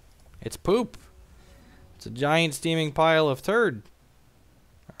now. It's poop. It's a giant steaming pile of turd.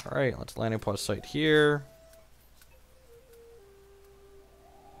 Alright, let's Landing Plus Sight here.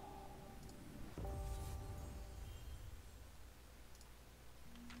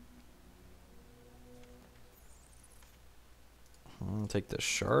 I'll take this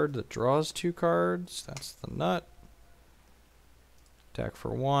shard that draws 2 cards. That's the nut. Attack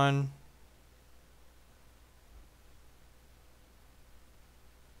for 1.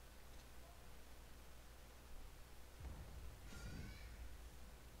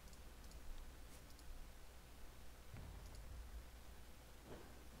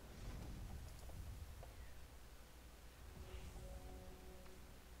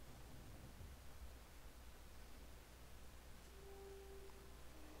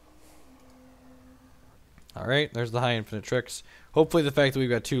 Alright, there's the High Infinite Tricks. Hopefully the fact that we've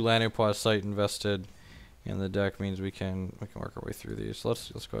got 2 Landing Plus Sight invested in the deck means we can work our way through these. So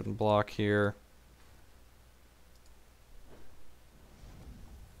let's go ahead and block here.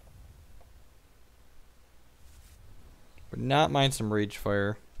 Would not mind some Rage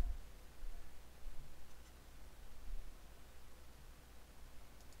Fire.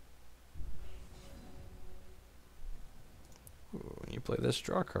 Ooh, when you play this,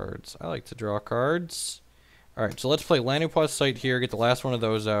 draw cards. I like to draw cards. Alright, so let's play Landing Plus Sight here, get the last one of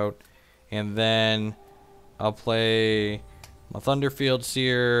those out, and then I'll play my Thunderfield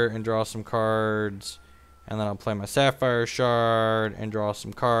Seer and draw some cards, and then I'll play my Sapphire Shard and draw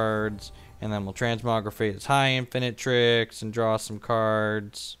some cards, and then we'll Transmogrify its High Infinite Tricks and draw some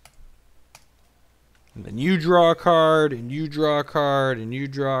cards. And then you draw a card, and you draw a card, and you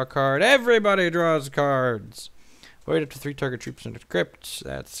draw a card. Everybody draws cards! Void up to 3 target troops into crypt.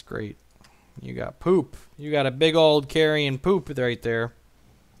 That's great. You got poop. You got a big old carrying poop right there.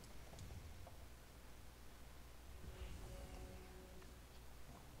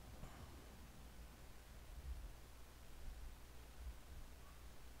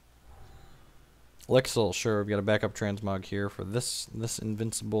 Lexel, sure, we've got a backup transmog here for this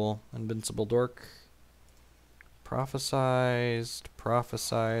invincible dork. Prophesized.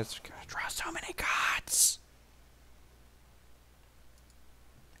 Gotta draw so many cards.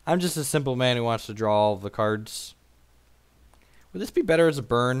 I'm just a simple man who wants to draw all of the cards. Would this be better as a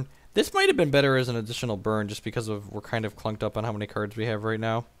burn? This might have been better as an additional burn just because of we're kind of clunked up on how many cards we have right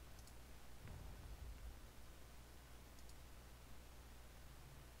now.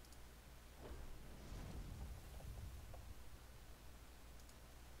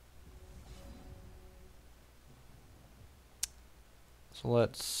 So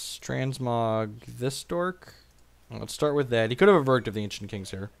let's transmog this dork. Let's start with that. He could have a Verdict of the Ancient Kings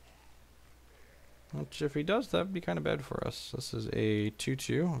here. Which, if he does, that would be kind of bad for us. This is a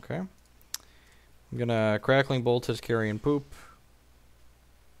 2-2. Okay. I'm going to Crackling Bolt his Carrion Poop.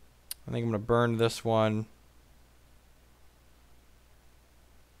 I think I'm going to burn this one.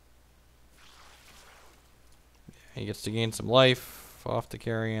 He gets to gain some life off the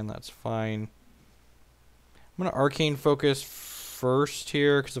Carrion. That's fine. I'm going to Arcane Focus first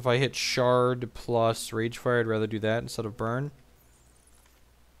here, because if I hit Shard plus Ragefire, I'd rather do that instead of Burn.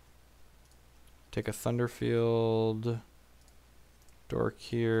 Take a Thunderfield. Dork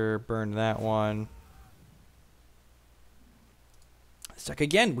here. Burn that one. This deck,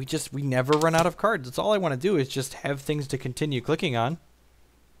 again, we never run out of cards. That's all I want to do is just have things to continue clicking on.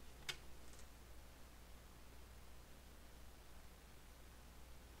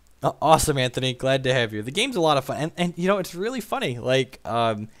 Oh, awesome, Anthony. Glad to have you. The game's a lot of fun. And you know, it's really funny. Like,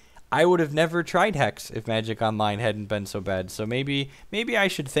 I would have never tried Hex if Magic Online hadn't been so bad. So maybe I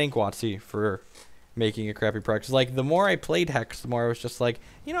should thank WotC for making a crappy product. 'Cause, like, the more I played Hex, the more I was just like,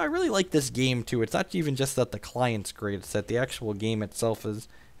 you know, I really like this game, too. It's not even just that the client's great. It's that the actual game itself is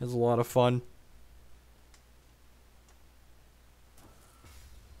a lot of fun.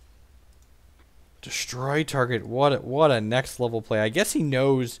 Destroy target. What a next level play. I guess he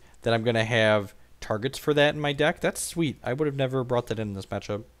knows that I'm going to have targets for that in my deck. That's sweet. I would have never brought that in this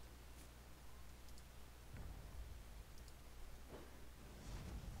matchup.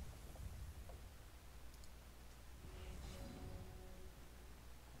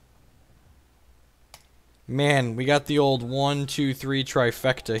 Man, we got the old 1, 2, 3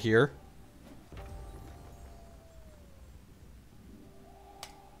 trifecta here.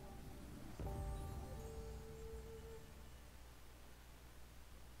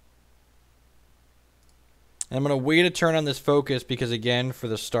 And I'm going to wait a turn on this focus because, again, for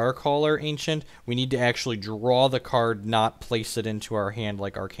the Starcaller Ancient, we need to actually draw the card, not place it into our hand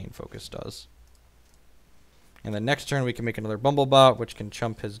like Arcane Focus does. And the next turn we can make another Bumblebot, which can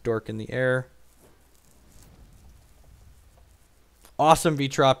chump his dork in the air. Awesome,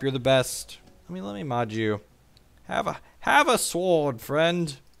 V-Trop, you're the best. Let me mod you. Have a sword,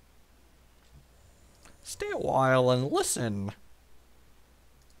 friend. Stay a while and listen.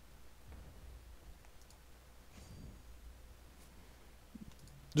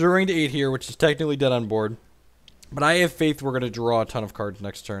 Drawing to 8 here, which is technically dead on board. But I have faith we're going to draw a ton of cards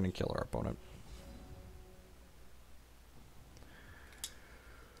next turn and kill our opponent.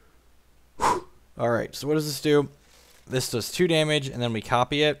 Alright, so what does this do? This does 2 damage, and then we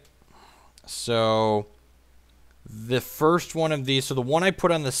copy it. So, the first one of these... So, the one I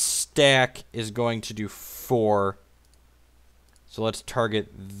put on the stack is going to do 4. So, let's target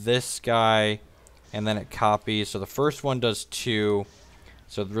this guy, and then it copies. So, the first one does 2.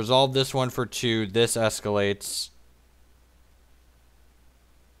 So resolve this one for 2. This escalates.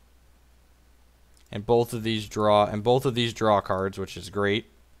 And both of these draw cards, which is great.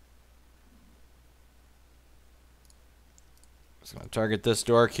 Just going to target this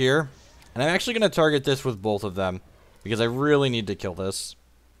dork here. And I'm actually going to target this with both of them. Because I really need to kill this.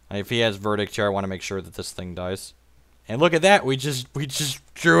 And if he has Verdict here, I want to make sure that this thing dies. And look at that. We just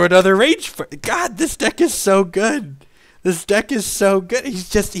drew another Rage. God, this deck is so good. This deck is so good.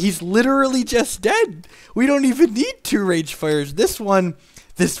 He's literally just dead. We don't even need 2 Rage Fires. This one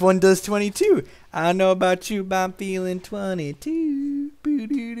does 22. I don't know about you, but I'm feeling 22. Look at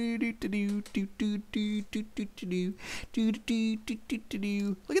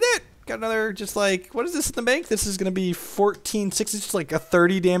that. Got another, just like, what is this in the bank? This is going to be 14, 6. It's just like a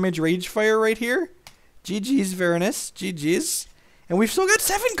 30 damage Rage Fire right here. GG's, Varanus. GG's. And we've still got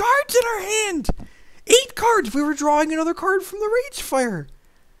 7 cards in our hand. 8 cards. We were drawing another card from the Rage Fire.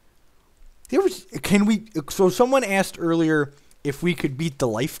 So someone asked earlier if we could beat the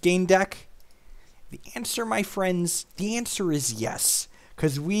life gain deck. The answer, my friends, the answer is yes.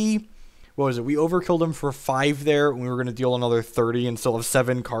 Because we overkilled him for 5 there, and we were going to deal another 30 and still have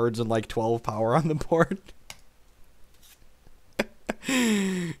 7 cards and like 12 power on the board.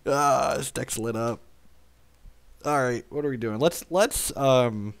 This deck's lit up. Alright, what are we doing? Let's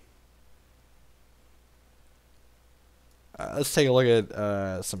take a look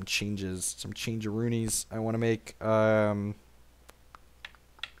at some changes, some change-a-roonies I want to make. I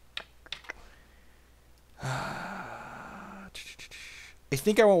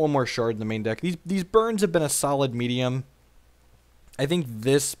think I want one more shard in the main deck. These burns have been a solid medium. I think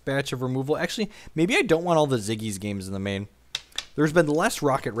this batch of removal... Actually, maybe I don't want all the Ziggy's games in the main. There's been less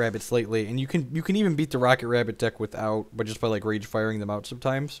Rocket Rabbits lately, and you can even beat the Rocket Rabbit deck but just by like Rage Firing them out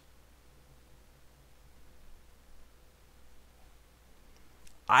sometimes.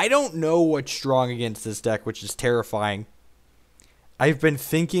 I don't know what's strong against this deck, which is terrifying. I've been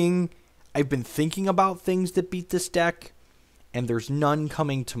thinking about things that beat this deck, and there's none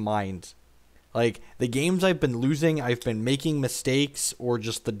coming to mind. Like, the games I've been losing, I've been making mistakes, or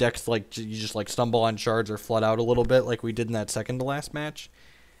just the decks, like, you just, like, stumble on shards or flood out a little bit, like we did in that second to last match.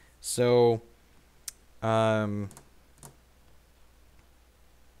 So, yeah,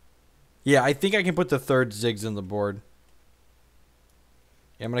 I think I can put the third Ziggs in the board.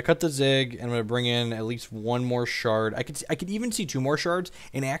 Yeah, I'm going to cut the Zig, and I'm going to bring in at least one more shard. I could even see 2 more shards,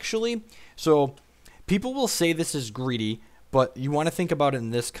 and actually, so, people will say this is greedy, but you want to think about it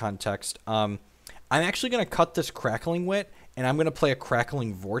in this context. I'm actually going to cut this Crackling Wit, and I'm going to play a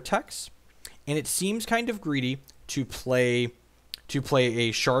Crackling Vortex. And it seems kind of greedy to play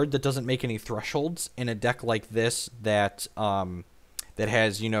a shard that doesn't make any thresholds in a deck like this that that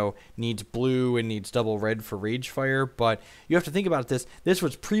has, you know, needs blue and needs double red for Ragefire. But you have to think about this. This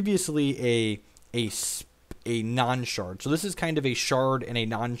was previously a non-shard. So this is kind of a shard and a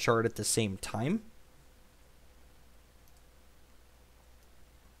non-shard at the same time.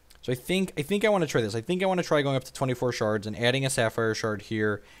 So I think I want to try this. I think I want to try going up to 24 shards and adding a Sapphire Shard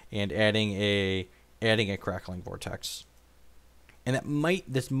here and adding a Crackling Vortex. And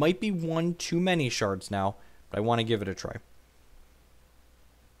this might be one too many shards now, but I want to give it a try.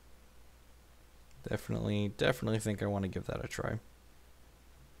 Definitely think I want to give that a try.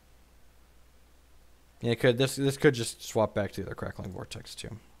 Yeah, this could just swap back to the other Crackling Vortex too.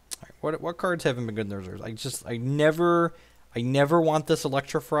 All right, what cards haven't been good in the reserves? I never want this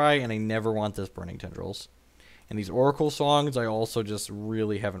Electrify, and I never want this Burning Tendrils. And these Oracle Songs, I also just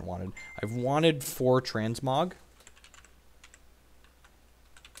really haven't wanted. I've wanted 4 Transmog.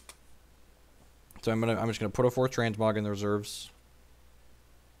 So I'm just gonna put a 4th Transmog in the reserves.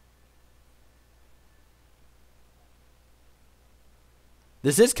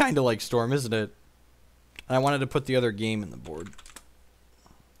 This is kind of like Storm, isn't it? And I wanted to put the other game in the board.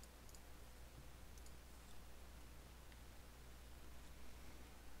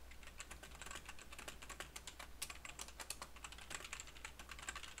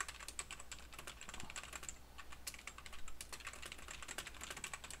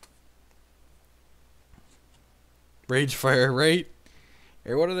 Ragefire, right?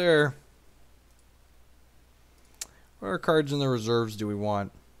 Here, what other cards in the reserves do we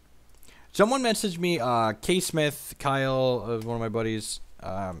want? Someone messaged me, K Smith, Kyle, one of my buddies,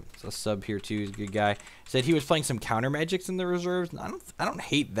 a sub here too, he's a good guy, said he was playing some counter magics in the reserves. I don't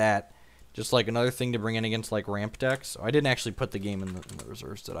hate that. Just like another thing to bring in against like ramp decks. So I didn't actually put the game in the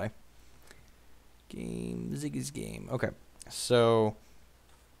reserves, did I? Ziggy's game. Okay, so.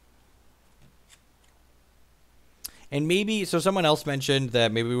 And maybe, so someone else mentioned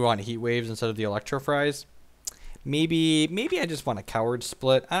that maybe we want Heat Waves instead of the Electrofries. Maybe I just want a Coward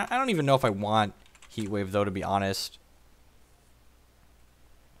Split. I don't even know if I want Heat Wave, though, to be honest.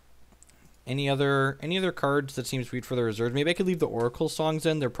 Any other cards that seem sweet for the reserves? Maybe I could leave the Oracle Songs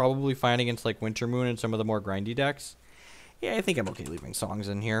in. They're probably fine against, like, Winter Moon and some of the more grindy decks. Yeah, I think I'm okay leaving Songs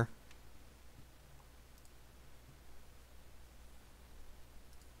in here.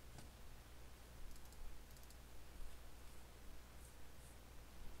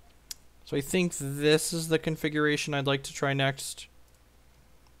 So I think this is the configuration I'd like to try next.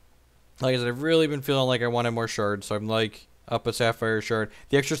 Like I said, I've really been feeling like I wanted more shards, so I'm like, up a Sapphire Shard.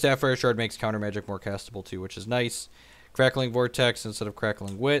 The extra Sapphire Shard makes counter magic more castable too, which is nice. Crackling Vortex instead of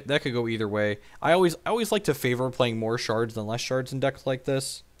Crackling Wit. That could go either way. I always like to favor playing more shards than less shards in decks like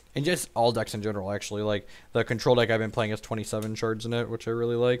this. And just all decks in general, actually. Like, the control deck I've been playing has 27 shards in it, which I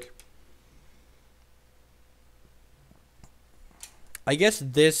really like. I guess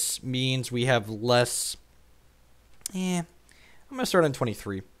this means we have less. I'm going to start on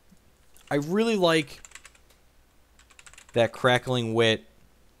 23. I really like that Crackling Wit.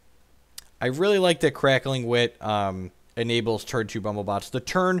 I really like that Crackling Wit enables turn 2 Bumblebots. The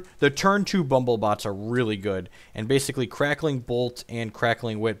turn 2 Bumblebots are really good. And basically Crackling Bolt and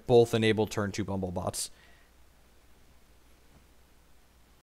Crackling Wit both enable turn 2 Bumblebots.